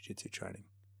neck at jiu-jitsu training,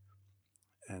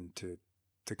 and to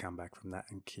come back from that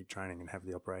and keep training and have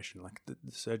the operation, like the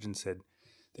surgeon said,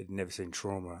 they'd never seen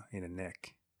trauma in a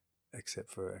neck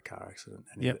except for a car accident,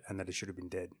 and that he should have been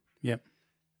dead. Yep.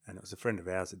 And it was a friend of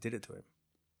ours that did it to him.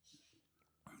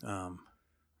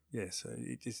 So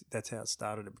that's how it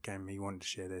started. It became he wanted to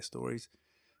share their stories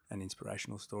and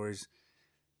inspirational stories.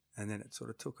 And then it sort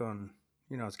of took on,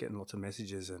 I was getting lots of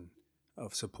messages and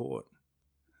of support.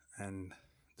 And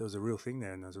there was a real thing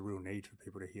there and there was a real need for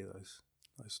people to hear those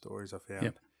stories I found.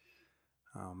 Yep.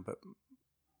 But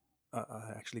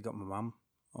I actually got my mum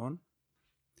on.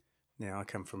 Now I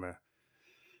come from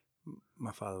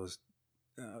my father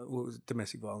was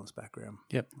domestic violence background.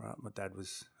 Yep. Right. My dad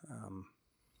was,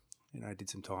 did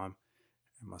some time,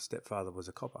 and my stepfather was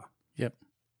a copper. Yep.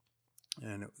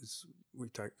 And it was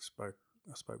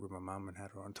I spoke with my mum and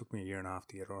had her on. It took me a year and a half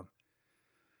to get her on.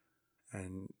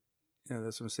 And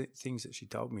there's some things that she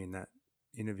told me in that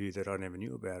interview that I never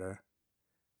knew about her,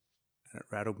 and it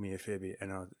rattled me a fair bit.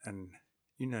 And I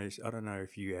don't know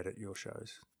if you edit your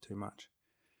shows too much,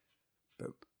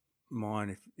 but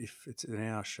mine, if it's an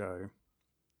hour show,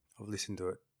 I've listened to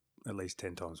it at least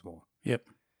 10 times more. Yep.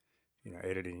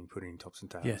 Editing, putting in tops and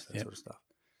tails, that sort of stuff.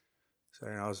 So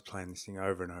I was playing this thing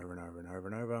over and over and over and over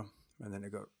and over, and then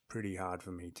it got pretty hard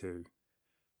for me to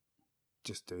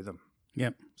just do them.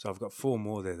 Yep. So I've got 4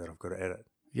 more there that I've got to edit.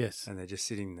 Yes. And they're just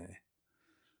sitting there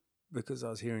because I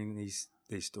was hearing these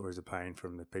stories of pain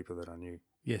from the people that I knew.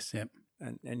 Yes. Yep.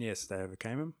 And yes, they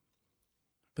overcame them.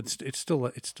 But it's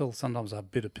still sometimes a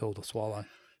bitter pill to swallow.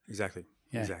 Exactly.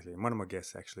 Yeah. Exactly. And one of my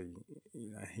guests actually,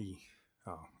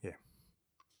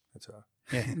 that's all right.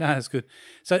 Yeah, no, that's good.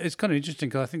 So it's kind of interesting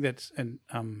because I think that's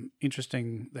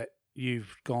interesting that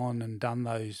you've gone and done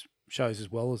those shows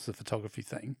as well as the photography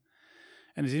thing.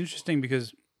 And it's interesting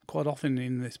because quite often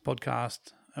in this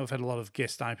podcast, I've had a lot of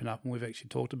guests open up and we've actually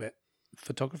talked about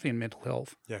photography and mental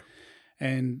health. Yeah.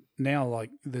 And now,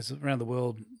 like, there's around the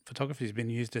world, photography has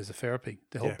been used as a therapy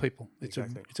to help people. It's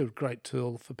a great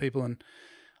tool for people. And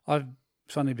it's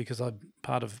funny because I'm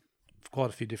part of quite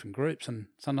a few different groups, and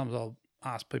sometimes I'll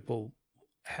ask people,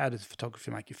 how does photography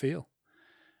make you feel?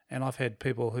 And I've had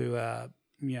people who are,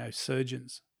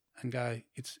 surgeons and go,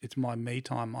 it's my me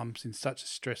time. I'm in such a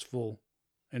stressful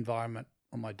environment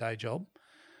on my day job.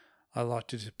 I like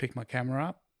to just pick my camera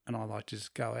up and I like to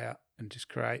just go out and just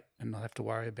create and not have to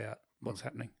worry about what's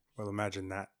happening. Well, imagine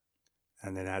that,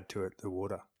 and then add to it the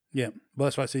water. Yeah, well,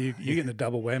 that's right. So you're getting a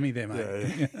double whammy there,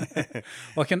 mate. Yeah.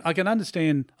 I can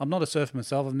understand. I'm not a surfer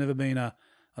myself. I've never been a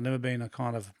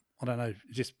kind of, I don't know,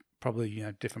 just probably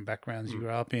different backgrounds you grew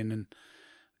up in, and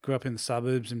grew up in the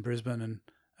suburbs in Brisbane,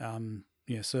 and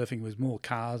surfing was more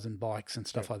cars and bikes and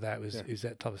stuff like that. Is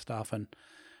that type of stuff, and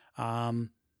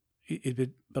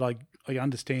but I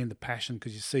understand the passion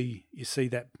because you see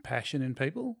that passion in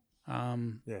people. Well,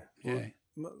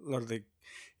 a lot of the,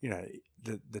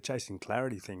 the chasing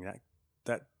clarity thing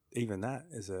that even that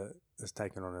has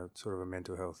taken on a sort of a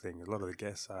mental health thing. A lot of the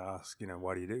guests I ask,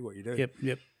 why do you do what you do?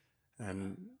 Yep.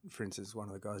 And for instance, one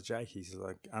of the guys, Jake, he's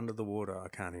like, under the water, I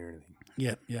can't hear anything.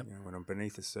 Yep. When I'm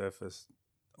beneath the surface,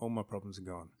 all my problems are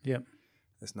gone. Yep.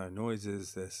 There's no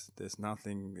noises. There's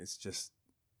nothing. It's just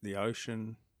the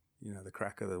ocean. The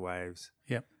crack of the waves.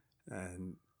 Yep.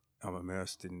 And I'm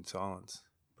immersed in silence,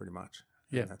 pretty much.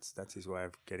 Yeah. That's his way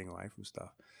of getting away from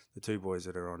stuff. The two boys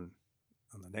that are on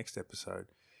the next episode,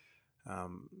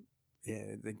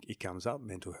 it comes up.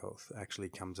 Mental health actually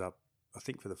comes up, I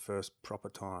think, for the first proper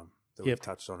time that we've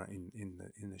touched on it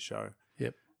in the show.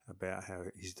 Yep. About how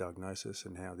his diagnosis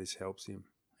and how this helps him.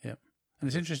 Yep. And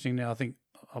it's interesting now. I think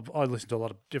I listen to a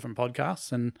lot of different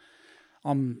podcasts, and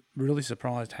I'm really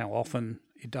surprised how often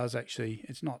it does actually.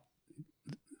 It's not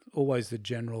always the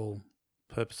general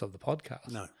purpose of the podcast.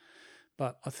 No.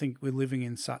 But I think we're living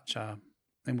in such a,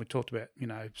 and we talked about,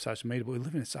 social media, but we're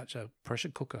living in such a pressure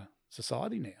cooker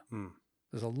society now.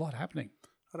 There's a lot happening.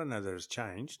 I don't know that it's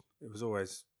changed. It was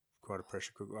always quite a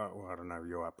pressure cooker. Well, I don't know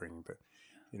your upbringing, but,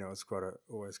 it's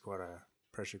always quite a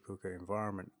pressure cooker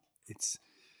environment.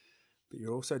 But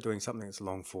you're also doing something that's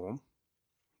long form,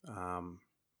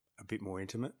 a bit more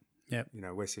intimate. Yep.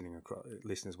 We're sitting across,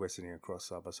 listeners, we're sitting across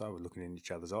side by side, we're looking in each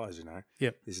other's eyes,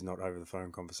 Yep. This is not over the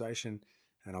phone conversation,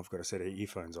 and I've got a set of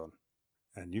earphones on,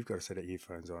 and you've got a set of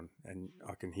earphones on, and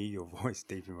I can hear your voice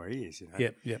deep in my ears,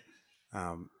 Yep.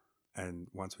 And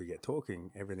once we get talking,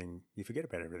 you forget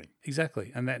about everything.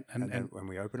 Exactly. And when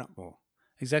we open up more.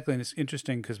 Exactly. And it's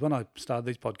interesting because when I started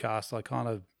these podcasts, I kind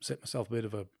of set myself a bit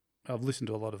of I've listened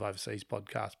to a lot of overseas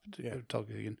podcasts,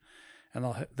 photography,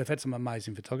 and they've had some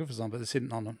amazing photographers on, but they're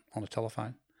sitting on a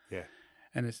telephone. Yeah.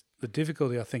 And it's the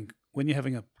difficulty, I think, when you're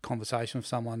having a conversation with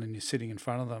someone and you're sitting in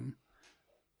front of them,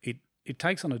 it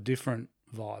takes on a different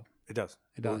vibe. It does.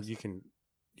 Well, you can,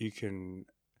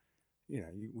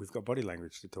 we've got body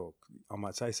language to talk. I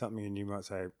might say something and you might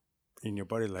say, in your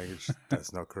body language,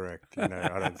 that's not correct. I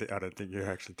don't think you're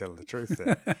actually telling the truth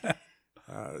there.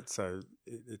 So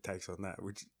it takes on that,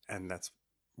 and that's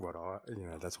what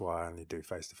that's why I only do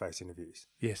face-to-face interviews.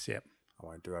 Yes, yep. I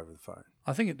won't do over the phone.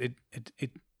 I think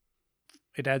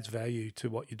it adds value to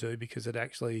what you do because it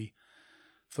actually,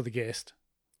 for the guest,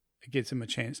 it gives them a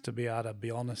chance to be able to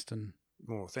be honest and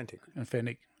more authentic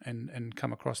and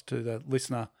come across to the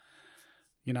listener,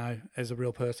 as a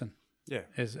real person. Yeah.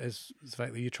 As the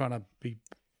fact that you're trying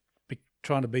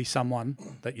to be someone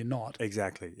that you're not.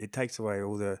 Exactly. It takes away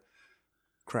all the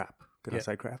crap. Can I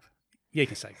say crap? Yeah, you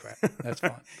can say crap. That's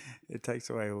fine. It takes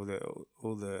away all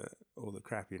the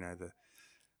crap,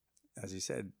 as you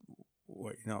said,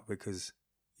 what you're not, because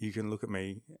you can look at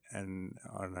me and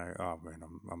I don't know, oh man,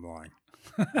 I'm lying.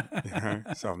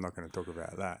 So I'm not going to talk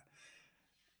about that.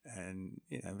 And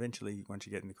eventually, once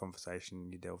you get in the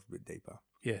conversation, you delve a bit deeper.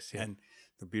 Yes, yeah. And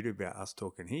the beauty about us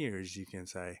talking here is you can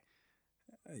say,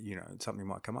 something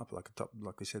might come up, like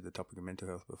we said, the topic of mental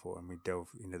health before, and we delve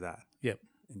into that. Yep.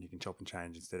 And you can chop and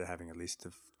change instead of having a list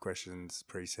of questions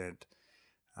pre-sent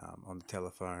on the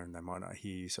telephone. They might not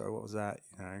hear you. Sorry, what was that?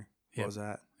 What was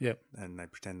that? Yep. And they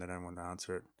pretend they don't want to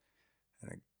answer it.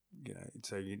 And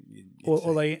so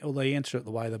or they answer it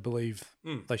the way they believe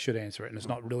they should answer it, and it's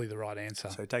not really the right answer.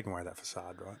 So taking away that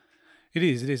facade, right? It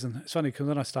is, and it's funny because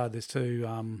when I started this too,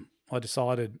 I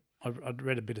decided I'd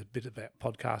read a bit about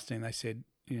podcasting. They said,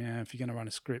 if you're going to run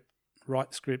a script, write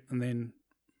the script and then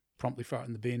promptly throw it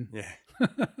in the bin. Yeah,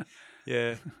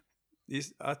 yeah.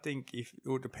 I think it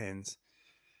all depends.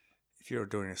 If you're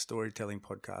doing a storytelling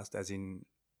podcast, as in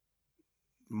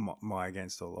my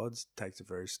Against All Odds, takes a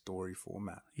very story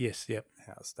format. Yes, yep.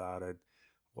 How it started,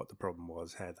 what the problem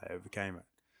was, how they overcame it.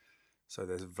 So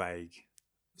there's vague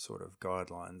sort of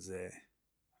guidelines there.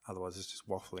 Otherwise, it's just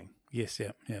waffling. Yes,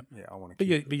 yeah. Yeah, I want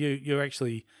to. But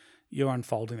you're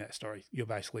unfolding that story. You're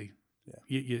basically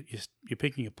you're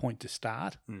picking a point to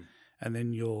start, and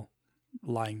then you're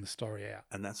laying the story out.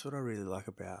 And that's what I really like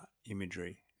about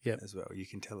imagery as well. You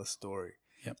can tell a story.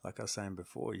 Yep. Like I was saying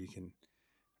before, you can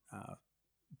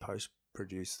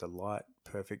post-produce the light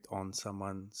perfect on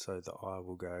someone, so the eye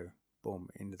will go boom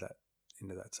into that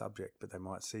subject, but they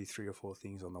might see 3 or 4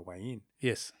 things on the way in.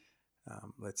 Yes.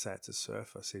 Let's say it's a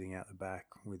surfer sitting out the back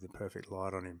with the perfect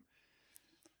light on him,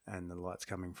 and the light's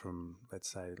coming from, let's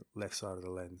say, left side of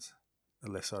the lens, the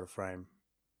left side of frame,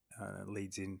 it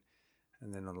leads in,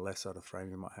 and then on the left side of the frame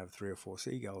you might have 3 or 4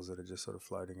 seagulls that are just sort of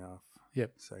floating off.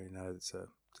 Yep. So you know it's a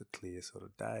clear sort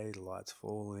of day, the light's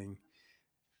falling,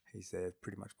 he's there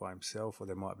pretty much by himself, or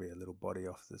there might be a little body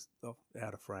off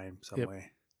out of frame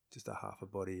somewhere, just a half a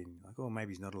body, and like, oh,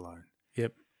 maybe he's not alone.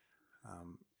 Yep.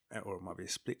 Or it might be a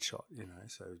split shot,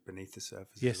 so beneath the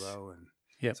surface Yes. as well, and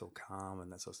Yep. it's all calm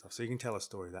and that sort of stuff. So you can tell a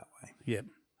story that way. Yep.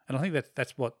 And I think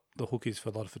that's what the hook is for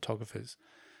a lot of photographers,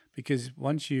 because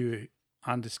once you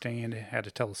understand how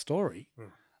to tell a story,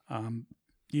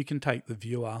 you can take the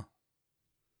viewer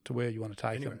to where you want to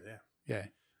take them. Yeah.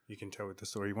 You can tell the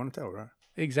story you want to tell, right?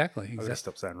 Exactly. I gotta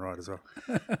stop saying right as well.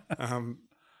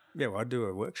 Well, I do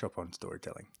a workshop on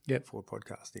storytelling for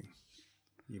podcasting.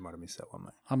 You might have missed that one,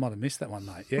 mate. I might have missed that one,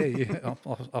 mate. Yeah.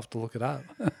 I'll have to look it up.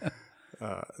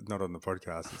 Not on the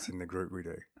podcast. It's in the group we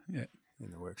do. Yeah.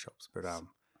 In the workshops. But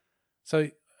So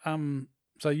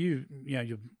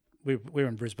we're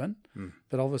in Brisbane,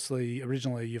 but obviously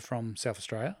originally you're from South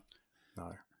Australia.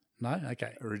 no. No,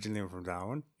 okay. Originally I'm from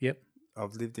Darwin. Yep.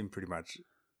 I've lived in pretty much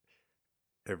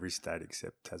every state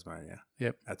except Tasmania.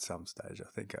 Yep. At some stage, I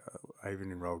think I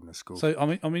even enrolled in a school. So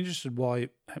I'm interested why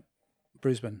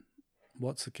Brisbane.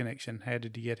 What's the connection? How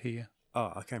did you get here?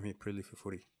 Oh, I came here purely for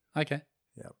footy. Okay.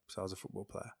 Yeah. So I was a football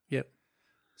player. Yep.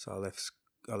 So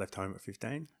I left home at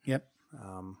 15. Yep.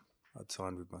 I'd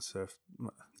signed with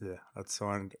I'd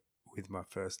signed with my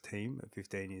first team at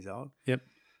 15 years old. Yep.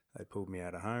 They pulled me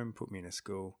out of home, put me in a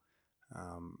school.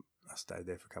 I stayed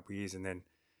there for a couple of years, and then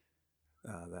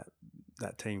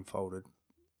that team folded,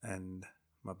 and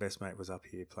my best mate was up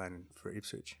here playing for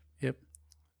Ipswich. Yep.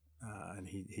 And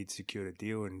he'd secured a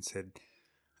deal and said,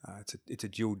 it's a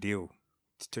dual deal.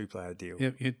 It's a 2-player deal.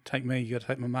 Yep. You take me, you got to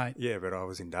take my mate. Yeah, but I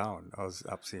was in Darwin. I was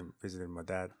up visiting my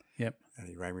dad. Yep. And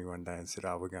he rang me one day and said,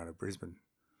 we're going to Brisbane.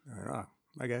 I went,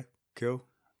 okay, cool.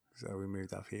 So we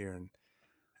moved up here, and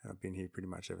I've been here pretty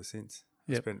much ever since.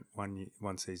 Yep. I spent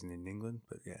one season in England,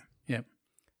 but yeah. Yep.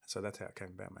 So that's how it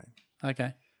came about, mate.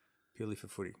 Okay. Purely for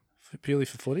footy. Purely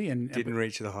for footy, and Didn't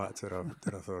reach the heights that I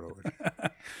thought I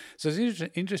would. So it's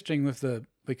interesting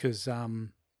because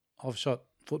I've shot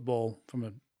football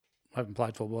I haven't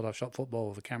played football, but I've shot football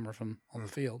with a camera from on the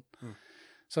field.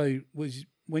 So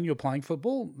when you were playing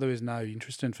football, there was no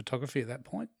interest in photography at that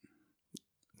point?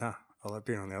 Nah, I like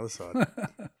being on the other side.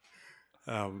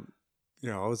 I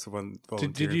was the one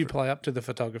volunteering. Did you play up to the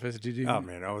photographers? Did you? Oh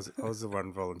man, I was the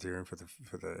one volunteering for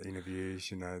the interviews.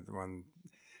 The one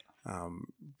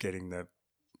getting the.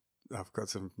 I've got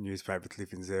some newspaper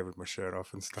clippings there with my shirt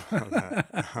off and stuff like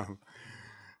that.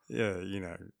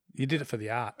 You did it for the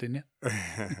art, didn't you?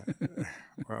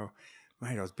 Well,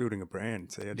 mate, I was building a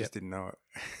brand, so I just didn't know it.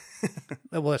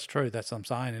 Well, that's true. That's what I'm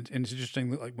saying. And it's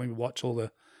interesting, like when we watch all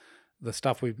the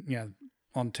stuff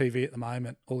on TV at the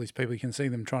moment, all these people, you can see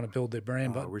them trying to build their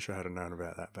brand. But I wish I had known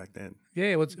about that back then.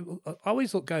 Yeah, I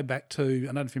always go back to, I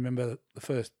don't know if you remember the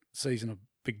first season of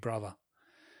Big Brother.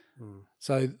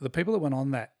 So the people that went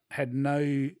on that had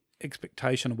no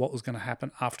expectation of what was going to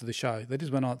happen after the show. They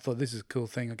just went on, thought this is a cool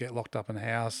thing. I get locked up in a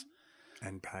house.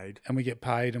 And paid. And we get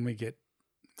paid and we get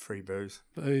free booze.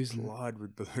 Plied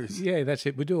with booze. Yeah, that's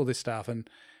it. We do all this stuff. And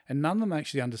none of them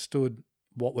actually understood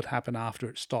what would happen after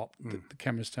it stopped. The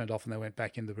cameras turned off and they went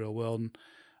back into the real world. And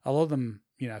a lot of them,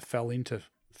 fell into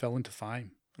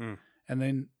fame. And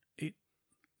then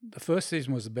the first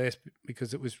season was the best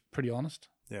because it was pretty honest.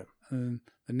 Yeah. And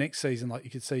the next season, like you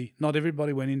could see, not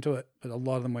everybody went into it, but a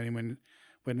lot of them went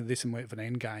into this and went for an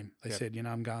end game. They said,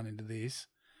 I'm going into this.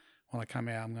 When I come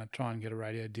out, I'm going to try and get a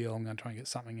radio deal. I'm going to try and get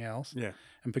something else. Yeah.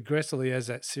 And progressively, as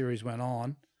that series went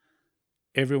on,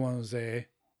 everyone was there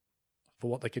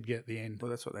for what they could get at the end. Well,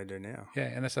 that's what they do now. Yeah,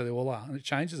 and that's how they all are. And it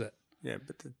changes it. Yeah,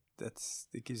 but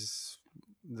it gives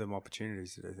them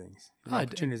opportunities to do things.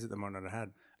 Opportunities that they might not have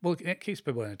had. Well, it keeps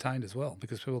people entertained as well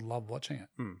because people love watching it.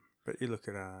 But you look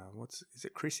at, is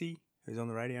it Chrissy, who's on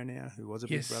the radio now, who was a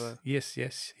Big Brother? Yes.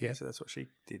 So that's what she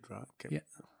did, right? Yeah.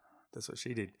 That's what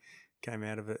she did. came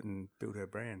out of it and built her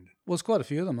brand. Well, there's quite a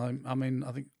few of them. I mean,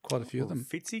 I think quite a few of them.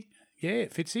 Fitzy? Yeah,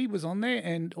 Fitzy was on there,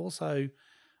 and also,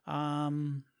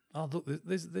 look,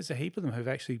 there's a heap of them who've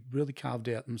actually really carved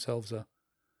out themselves a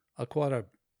quite a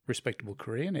respectable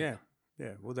career now. Yeah,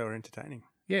 yeah. Well, they were entertaining.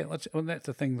 Yeah, that's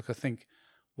the thing. Look, I think,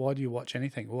 why do you watch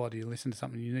anything? Why do you listen to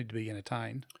something? You need to be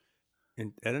entertained.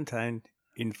 Entertained,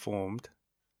 informed,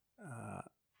 are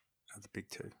the big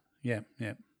two. Yeah,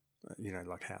 yeah.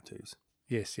 Like how-tos.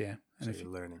 Yes, yeah. And so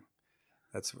you're learning.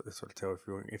 That's what I tell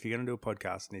if you're going to do a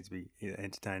podcast, it needs to be either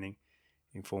entertaining,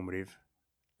 informative,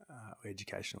 or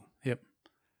educational. Yep.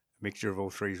 A mixture of all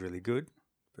three is really good,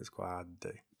 but it's quite hard to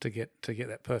do. To get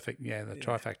that perfect,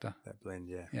 trifecta. That blend,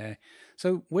 yeah. Yeah.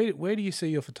 So where do you see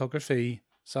your photography,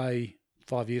 say,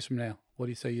 5 years from now? What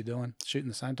do you see you doing? Shooting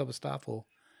the same type of stuff, or?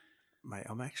 Mate,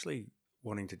 I'm actually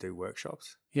wanting to do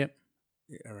workshops. Yep.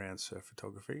 Around surf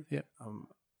photography. Yep.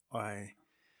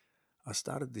 I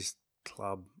started this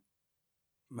club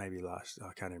maybe I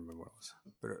can't even remember what it was,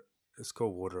 but it's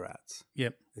called Water Rats.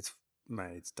 Yep. It's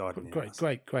died in the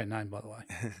great name, by the way.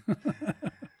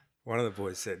 One of the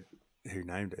boys said, who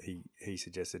named it, he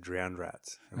suggested Drowned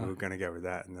Rats, and we were going to go with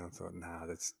that, and then I thought, nah,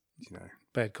 that's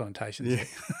bad connotations. Yeah.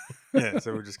 Yeah,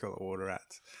 so we'll just call it Water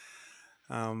Rats.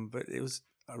 But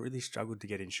I really struggled to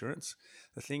get insurance.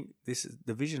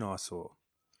 The vision I saw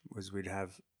was we'd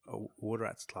have a Water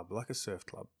Rats club, like a surf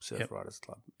club, riders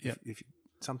club. Yep. If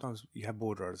sometimes you have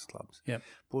board riders clubs. Yep.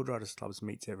 Board riders clubs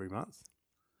meets every month,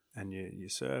 and you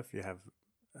surf, you have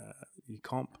you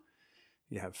comp,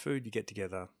 you have food, you get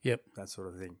together. Yep. That sort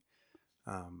of thing.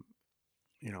 I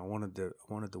wanted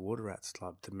the Water Rats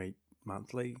club to meet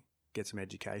monthly, get some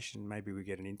education. Maybe we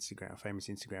get a famous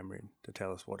Instagrammer in to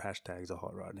tell us what hashtags are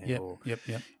hot right now. Yep.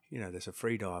 Yep. There's a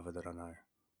free diver that I know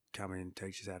come in and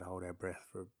teach us how to hold our breath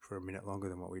for a minute longer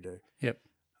than what we do. Yep.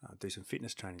 Do some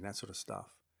fitness training, that sort of stuff.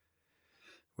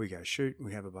 We go shoot,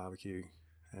 we have a barbecue,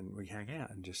 and we hang out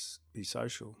and just be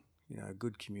social. A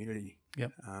good community.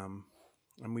 Yep.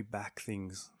 And we back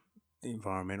things,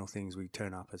 environmental things. We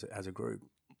turn up as a group.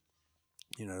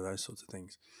 Those sorts of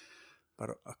things.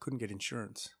 But I couldn't get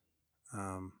insurance,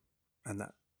 and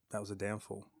that was a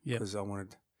downfall. Because I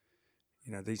wanted,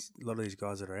 a lot of these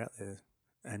guys that are out there,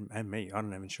 and me, I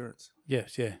don't have insurance.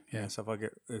 Yes, yeah. So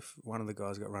if one of the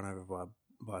guys got run over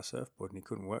by a surfboard and he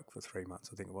couldn't work for 3 months,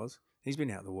 I think it was. He's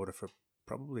been out of the water for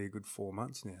probably a good 4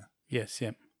 months now. Yes,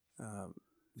 yeah.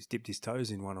 He's dipped his toes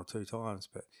in 1 or 2 times,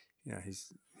 but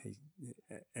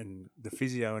and the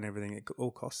physio and everything, it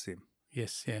all costs him.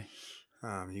 Yes, yeah.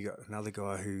 You got another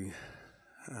guy who,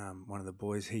 one of the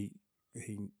boys, he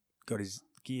got his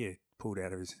gear pulled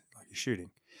out of his shooting.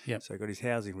 Yep. So he got his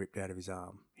housing ripped out of his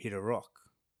arm, hit a rock,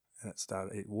 and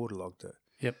it waterlogged it.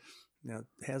 Yep. Now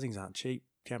housings aren't cheap.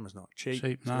 Camera's not cheap. So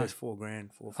no. There's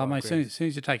 $4,000, $5,000. I mean, as soon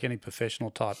as you take any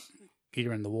professional type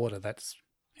gear in the water, that's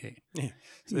yeah.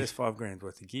 So there's $5,000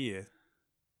 worth of gear,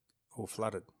 all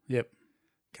flooded. Yep.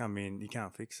 Come in, you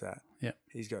can't fix that. Yep.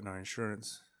 He's got no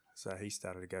insurance, so he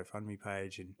started a GoFundMe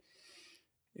page, and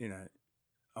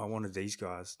I wanted these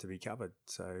guys to be covered.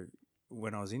 So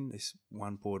when I was in this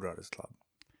one board riders club,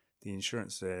 the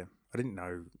insurance there, I didn't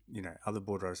know. Other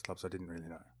board riders clubs, I didn't really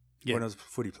know. Yep. When I was a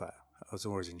footy player, I was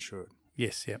always insured.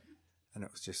 Yes. Yep. And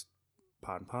it was just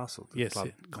part and parcel. The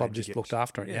club just looked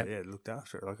after it. Yeah, it looked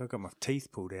after it. Like I got my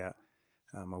teeth pulled out,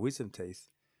 my wisdom teeth,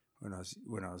 when I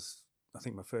was I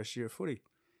think my first year of footy.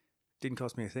 Didn't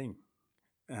cost me a thing.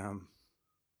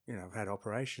 I've had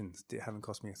operations, haven't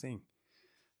cost me a thing.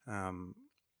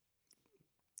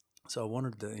 So I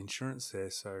wanted the insurance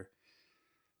there, so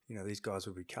these guys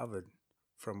would be covered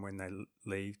from when they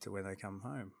leave to when they come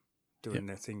home, doing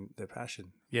their thing, their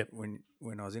passion. Yep.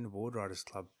 When I was in a board riders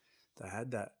club, they had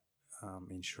that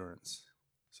insurance.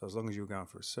 So as long as you were going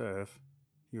for a surf,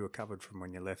 you were covered from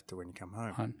when you left to when you come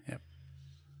home. Yep.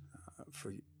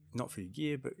 Not for your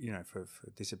gear, but for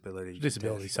disability.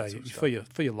 Disability, so for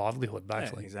your livelihood,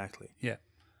 basically. Yeah, exactly. Yeah.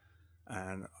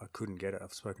 And I couldn't get it.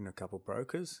 I've spoken to a couple of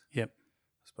brokers. Yep.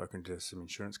 I've spoken to some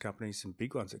insurance companies, some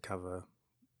big ones that cover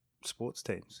sports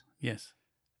teams. Yes.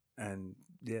 And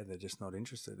they're just not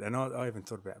interested. And I even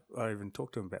talked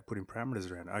to them about putting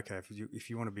parameters around it. Okay, if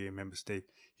you want to be a member, Steve,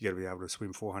 you got to be able to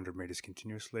swim 400 meters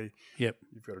continuously. Yep.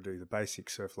 You've got to do the basic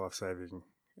surf life saving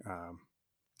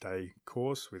day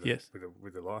course with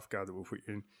a lifeguard that we'll put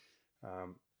you in,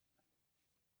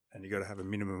 and you got to have a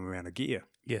minimum amount of gear.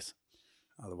 Yes.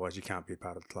 Otherwise, you can't be a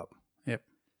part of the club. Yep.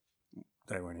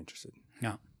 They weren't interested.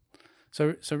 No.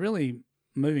 So really,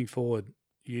 moving forward,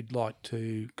 you'd like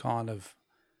to kind of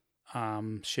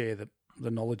share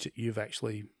the knowledge that you've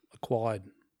actually acquired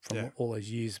from all those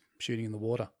years shooting in the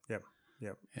water. Yep.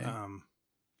 Yeah.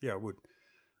 I would.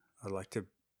 I'd like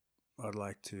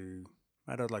to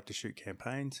shoot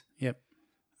campaigns. Yep.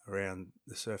 Around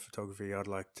the surf photography. I'd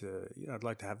like to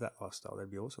have that lifestyle.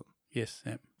 That'd be awesome. Yes.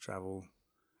 Yep. Travel.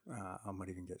 I might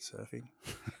even get surfing.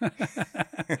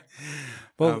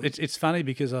 Well, it's funny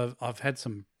because I've had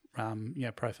some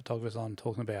pro photographers on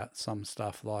talking about some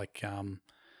stuff like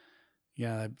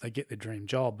they get their dream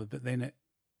job, but then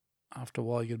after a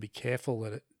while you got to be careful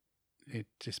that it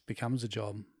just becomes a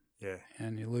job. Yeah.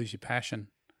 And you lose your passion.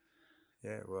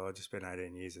 Yeah. Well, I just spent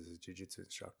 18 years as a jiu-jitsu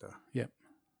instructor. Yep.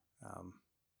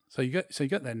 So you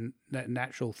got that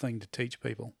natural thing to teach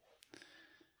people.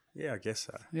 Yeah, I guess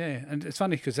so. Yeah, and it's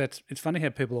funny because it's funny how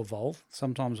people evolve.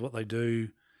 Sometimes what they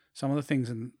do, some of the things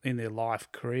in their life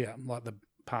career, like the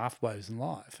pathways in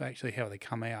life, actually how they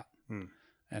come out and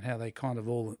how they kind of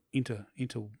all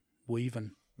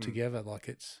interweaving together. Like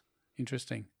it's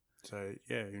interesting. So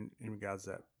yeah, in regards to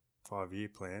that 5-year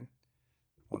plan,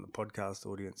 I want the podcast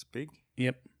audience big.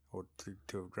 Yep. Or to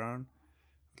have grown.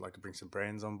 I'd like to bring some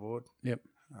brands on board. Yep.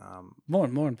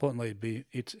 More importantly,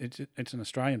 it's an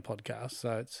Australian podcast,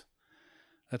 so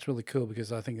that's really cool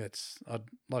because I think I'd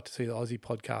like to see the Aussie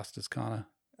podcasters kind of.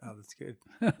 Oh, that's good.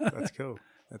 That's cool.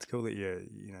 That's cool that you're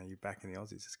backing the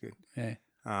Aussies. It's good. Yeah.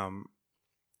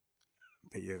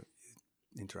 But you're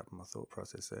interrupting my thought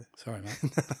process there. Sorry, mate.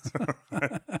 That's all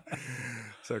right.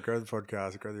 So grow the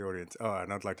podcast, grow the audience. Oh,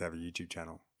 and I'd like to have a YouTube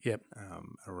channel. Yep.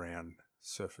 Around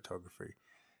surf photography.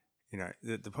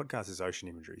 The podcast is ocean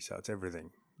imagery, so it's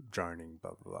everything, droning,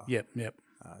 blah, blah, blah. Yep.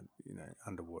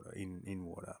 Underwater, in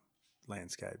water,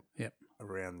 landscape. Yep.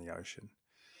 Around the ocean.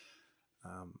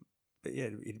 But yeah,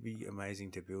 it'd be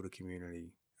amazing to build a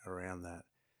community around that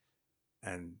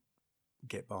and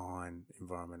get behind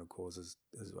environmental causes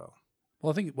as well.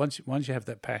 Well, I think once you have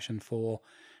that passion for,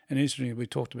 and interestingly, we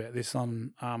talked about this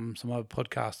on some other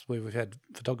podcasts where we've had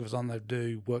photographers on, they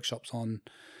do workshops on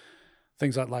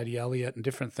things like Lady Elliot and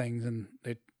different things, and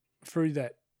through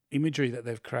that imagery that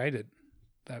they've created,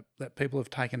 that people have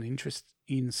taken an interest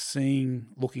in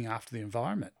looking after the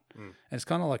environment. And it's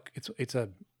kind of like it's a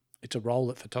role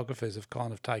that photographers have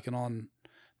kind of taken on.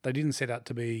 They didn't set out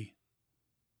to be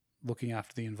looking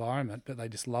after the environment, but they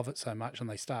just love it so much, and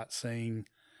they start seeing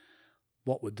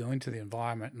what we're doing to the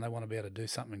environment, and they want to be able to do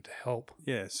something to help.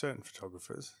 Yeah, certain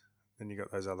photographers. Then you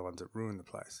got those other ones that ruin the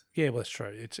place. Yeah, well, that's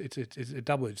true. It's a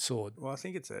double-edged sword. Well, I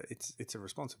think it's a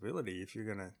responsibility. If you're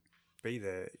going to be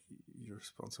there, you're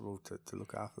responsible to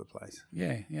look after the place.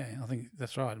 Yeah, I think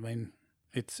that's right. I mean,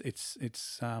 it's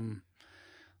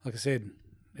like I said,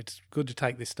 it's good to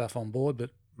take this stuff on board, but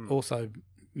also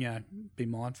be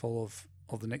mindful of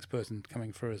the next person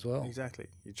coming through as well. Exactly.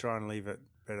 You try and leave it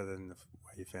better than the way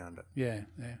you found it. Yeah.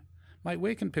 Mate,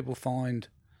 where can people find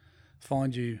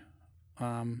you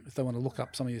if they want to look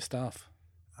up some of your stuff?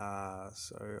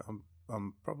 So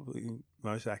I'm probably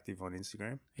most active on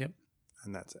Instagram. Yep.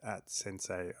 And that's at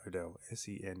Sensei Odell,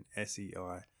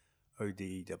 SENSEIODELL.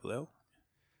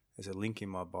 There's a link in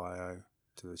my bio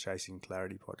to the Chasing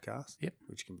Clarity podcast. Yep.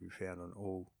 Which can be found on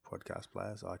all podcast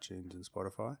players, iTunes and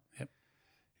Spotify. Yep.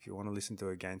 If you want to listen to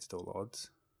Against All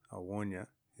Odds, I'll warn you,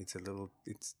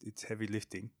 it's heavy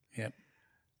lifting. Yep.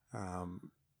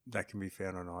 That can be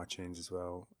found on iTunes as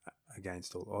well.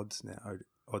 Against All Odds. Now,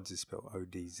 odds is spelled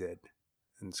ODZ,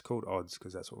 and it's called Odds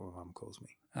because that's what my mum calls me.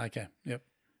 Okay. Yep.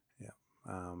 Yeah.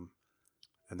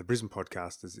 And the Brisbane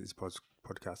podcast is a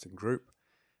podcasting group.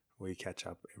 We catch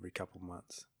up every couple of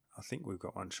months. I think we've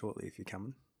got one shortly if you're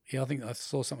coming. Yeah, I think I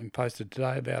saw something posted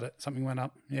today about it. Something went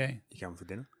up. Yeah. You coming for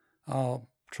dinner? I'll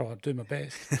try to do my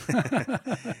best.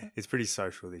 It's pretty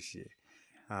social this year.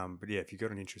 But yeah, if you've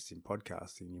got an interest in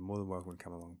podcasting, you're more than welcome to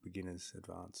come along, beginners,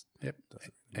 advanced. Yep.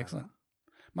 Excellent.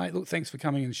 Mate, look, thanks for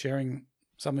coming and sharing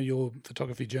some of your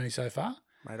photography journey so far.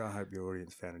 Mate, I hope your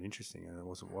audience found it interesting and it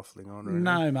wasn't waffling on. Or anything.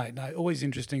 No, mate, no. Always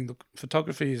interesting. Look,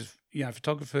 photography is,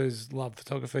 photographers love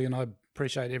photography, and I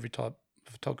appreciate every type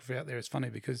of photography out there. It's funny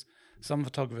because some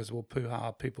photographers will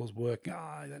poo-ha people's work.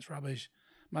 That's rubbish.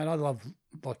 Mate, I love,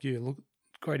 like you, look,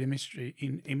 great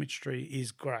imagery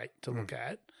is great to look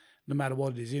at, no matter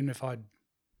what it is. Even if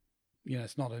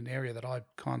it's not an area that I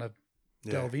kind of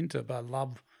delve into, but I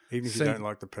love. Even if you don't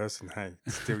like the person, hey,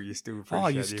 you still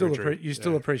appreciate you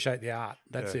still appreciate the art.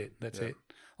 That's it. That's it.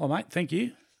 Oh, mate, thank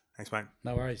you. Thanks, mate.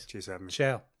 No worries. Cheers for having me.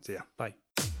 Ciao. See ya. Bye.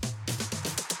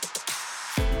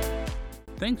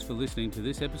 Thanks for listening to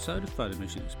this episode of Photo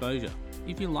Mission Exposure.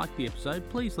 If you liked the episode,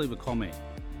 please leave a comment.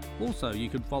 Also, you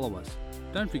can follow us.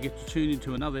 Don't forget to tune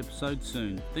into another episode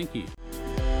soon. Thank you.